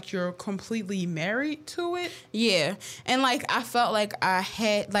feel like you're completely married to it. Yeah, and like I felt like I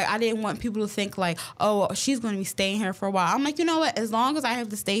didn't want people to think like, oh, she's going to be staying here for a while. I'm like, you know what? As long as I have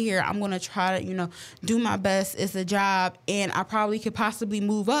to stay here, I'm going to try to, do my best. It's a job, and I probably could possibly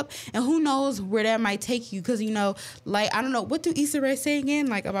move up, and who knows where that might take you? Because like I don't know, what do Issa Rae say again?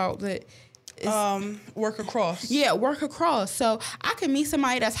 Like about the. Work across. Yeah, work across. So I could meet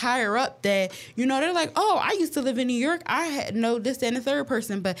somebody that's higher up that, they're like, oh, I used to live in New York. I had this, that, and the third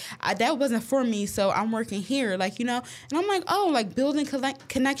person, but that wasn't for me. So I'm working here, and I'm like, oh, like building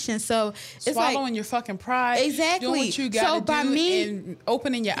connections. So it's swallowing your fucking pride. Exactly. Doing what you got to do and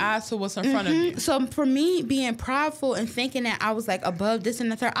opening your eyes to what's in front of you. So for me, being prideful and thinking that I was like above this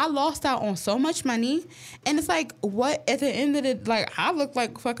and the third, I lost out on so much money. And it's like, what at the end of the, I look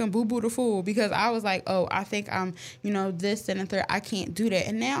like fucking Boo Boo the Fool. Because I was like, oh, I think I'm, this and the third. I can't do that.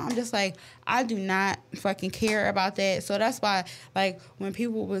 And now I'm just like, I do not fucking care about that. So that's why, when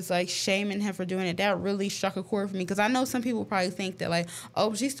people was, shaming him for doing it, that really struck a chord for me. Because I know some people probably think that,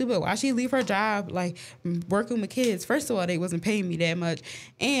 oh, she's stupid. Why she leave her job, working with kids? First of all, they wasn't paying me that much.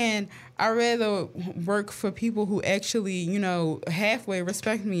 And I'd rather work for people who actually, halfway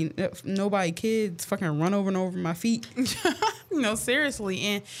respect me. Nobody kids fucking run over and over my feet. No, seriously.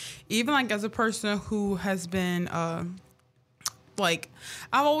 And even as a person who has been I've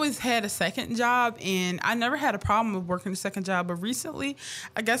always had a second job, and I never had a problem with working a second job. But recently,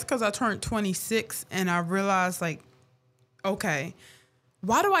 I guess because I turned 26 and I realized, okay,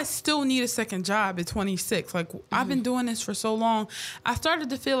 why do I still need a second job at 26? I've been doing this for so long. I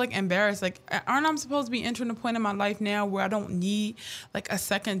started to feel embarrassed. Aren't I supposed to be entering a point in my life now where I don't need a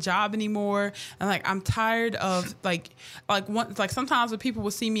second job anymore? And I'm tired of sometimes when people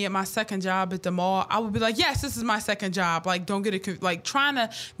will see me at my second job at the mall, I would be like, yes, this is my second job. Don't get it, trying to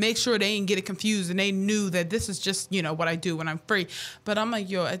make sure they didn't get it confused and they knew that this is just, what I do when I'm free. But I'm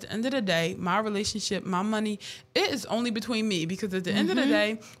like, yo, at the end of the day, my relationship, my money, it is only between me, because at the end of the day,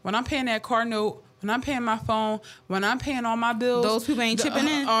 when I'm paying that car note, when I'm paying my phone, when I'm paying all my bills, those people ain't chipping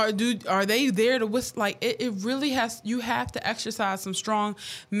in. Are they there to it really has, you have to exercise some strong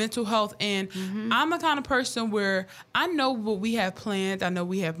mental health. And I'm the kind of person where I know what we have planned. I know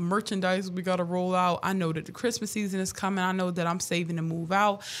we have merchandise we got to roll out. I know that the Christmas season is coming. I know that I'm saving to move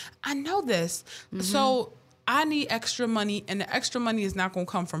out. I know this. So I need extra money, and the extra money is not going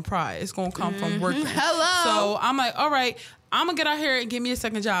to come from pride. It's going to come from working. Hello. So I'm like, all right, I'm going to get out here and give me a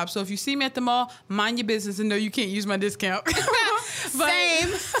second job. So if you see me at the mall, mind your business and know you can't use my discount. Same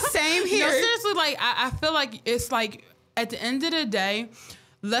here. No, seriously, I feel like it's at the end of the day,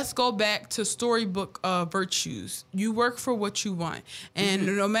 let's go back to storybook virtues. You work for what you want.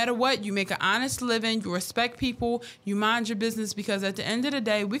 And no matter what, you make an honest living, you respect people, you mind your business, because at the end of the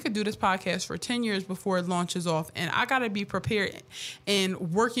day, we could do this podcast for 10 years before it launches off. And I got to be prepared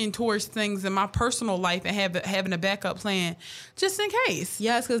and working towards things in my personal life and having a backup plan just in case.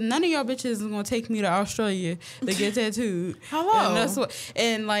 Yes, because none of y'all bitches is going to take me to Australia to get tattooed. Hello. And that's what,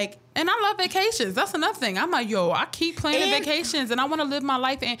 and I love vacations. That's another thing. I'm like, yo, I keep planning vacations and I want to live my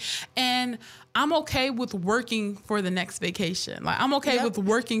life. And I'm okay with working for the next vacation. I'm okay with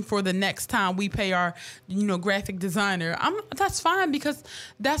working for the next time we pay our, graphic designer. That's fine, because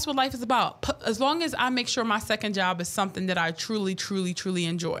that's what life is about. As long as I make sure my second job is something that I truly, truly, truly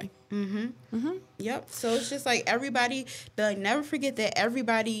enjoy. Yep. So it's just everybody, never forget that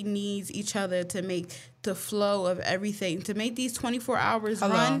everybody needs each other to make the flow of everything, to make these 24 hours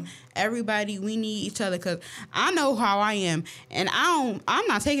run. Everybody, we need each other, because I know how I am, and I'm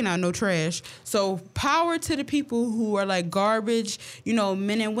not taking out no trash. So power to the people who are garbage,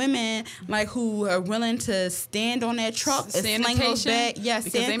 men and women who are willing to stand on that truck and sling those back. Yes,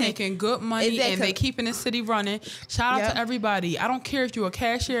 because they're making good money and they keeping the city running. Shout out to everybody. I don't care if you're a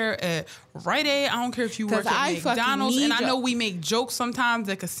cashier at Rite Aid. I don't care if you work at McDonald's. And I know we make jokes sometimes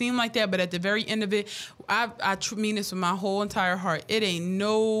that could seem like that, but at the very end of it, I mean this with my whole entire heart. It ain't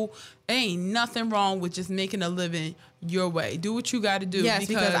nothing wrong with just making a living your way. Do what you got to do. Yes,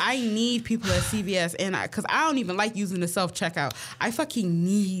 because I need people at CVS, and because I don't even like using the self-checkout. I fucking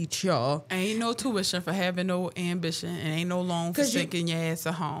need y'all. Ain't no tuition for having no ambition, and ain't no loan for sticking your ass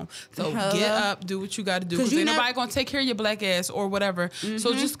at home. So get up, do what you got to do, because ain't nobody going to take care of your black ass or whatever.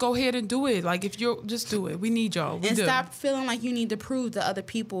 So just go ahead and do it. If you're, just do it. We need y'all. Stop feeling like you need to prove to other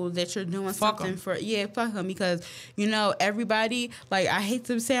people that you're doing something for. Yeah, fuck them, because, everybody, I hate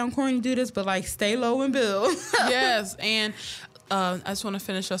to sound corny, do this, but stay low and build. Yes. does. And I just want to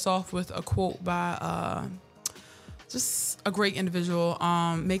finish us off with a quote by just a great individual.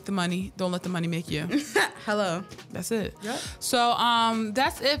 Make the money. Don't let the money make you. Hello. That's it. Yep. So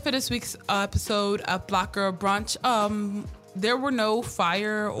that's it for this week's episode of Black Girl Brunch. There were no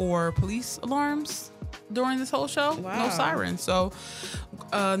fire or police alarms during this whole show. Wow. No sirens. So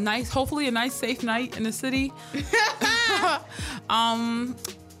hopefully a nice safe night in the city.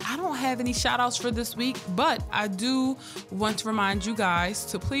 I don't have any shout outs for this week, but I do want to remind you guys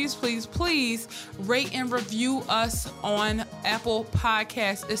to please rate and review us on Apple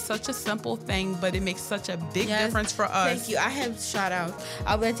Podcasts. It's such a simple thing, but it makes such a big difference for us. Thank you. I have shout outs.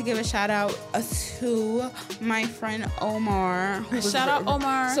 I would like to give a shout out to my friend Omar. Shout out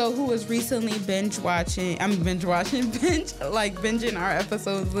Omar. Who was recently binging our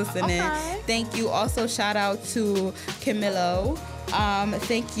episodes, listening. Okay. Thank you. Also, shout out to Camilo.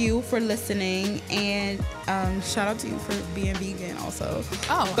 Thank you for listening, and shout out to you for being vegan also.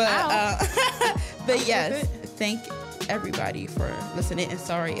 But yes, thank everybody for listening, and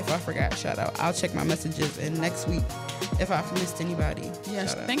sorry if I forgot shout out. I'll check my messages, and next week if I've missed anybody.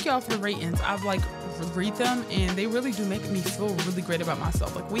 Yes, thank y'all for the ratings. I've read them, and they really do make me feel really great about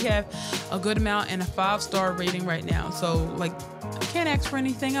myself. We have a good amount and a 5-star rating right now, so I can't ask for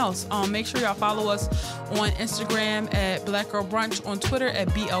anything else. Make sure y'all follow us on Instagram at Black Girl Brunch, on Twitter at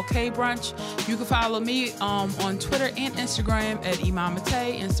BLK Brunch. You can follow me on Twitter and Instagram at Iman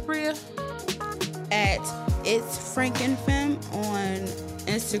Matei, and Sabria at It's Frankenfem on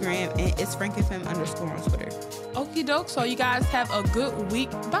Instagram and It's Frankenfem _ on Twitter. Okie doke. So you guys have a good week.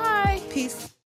 Bye. Peace.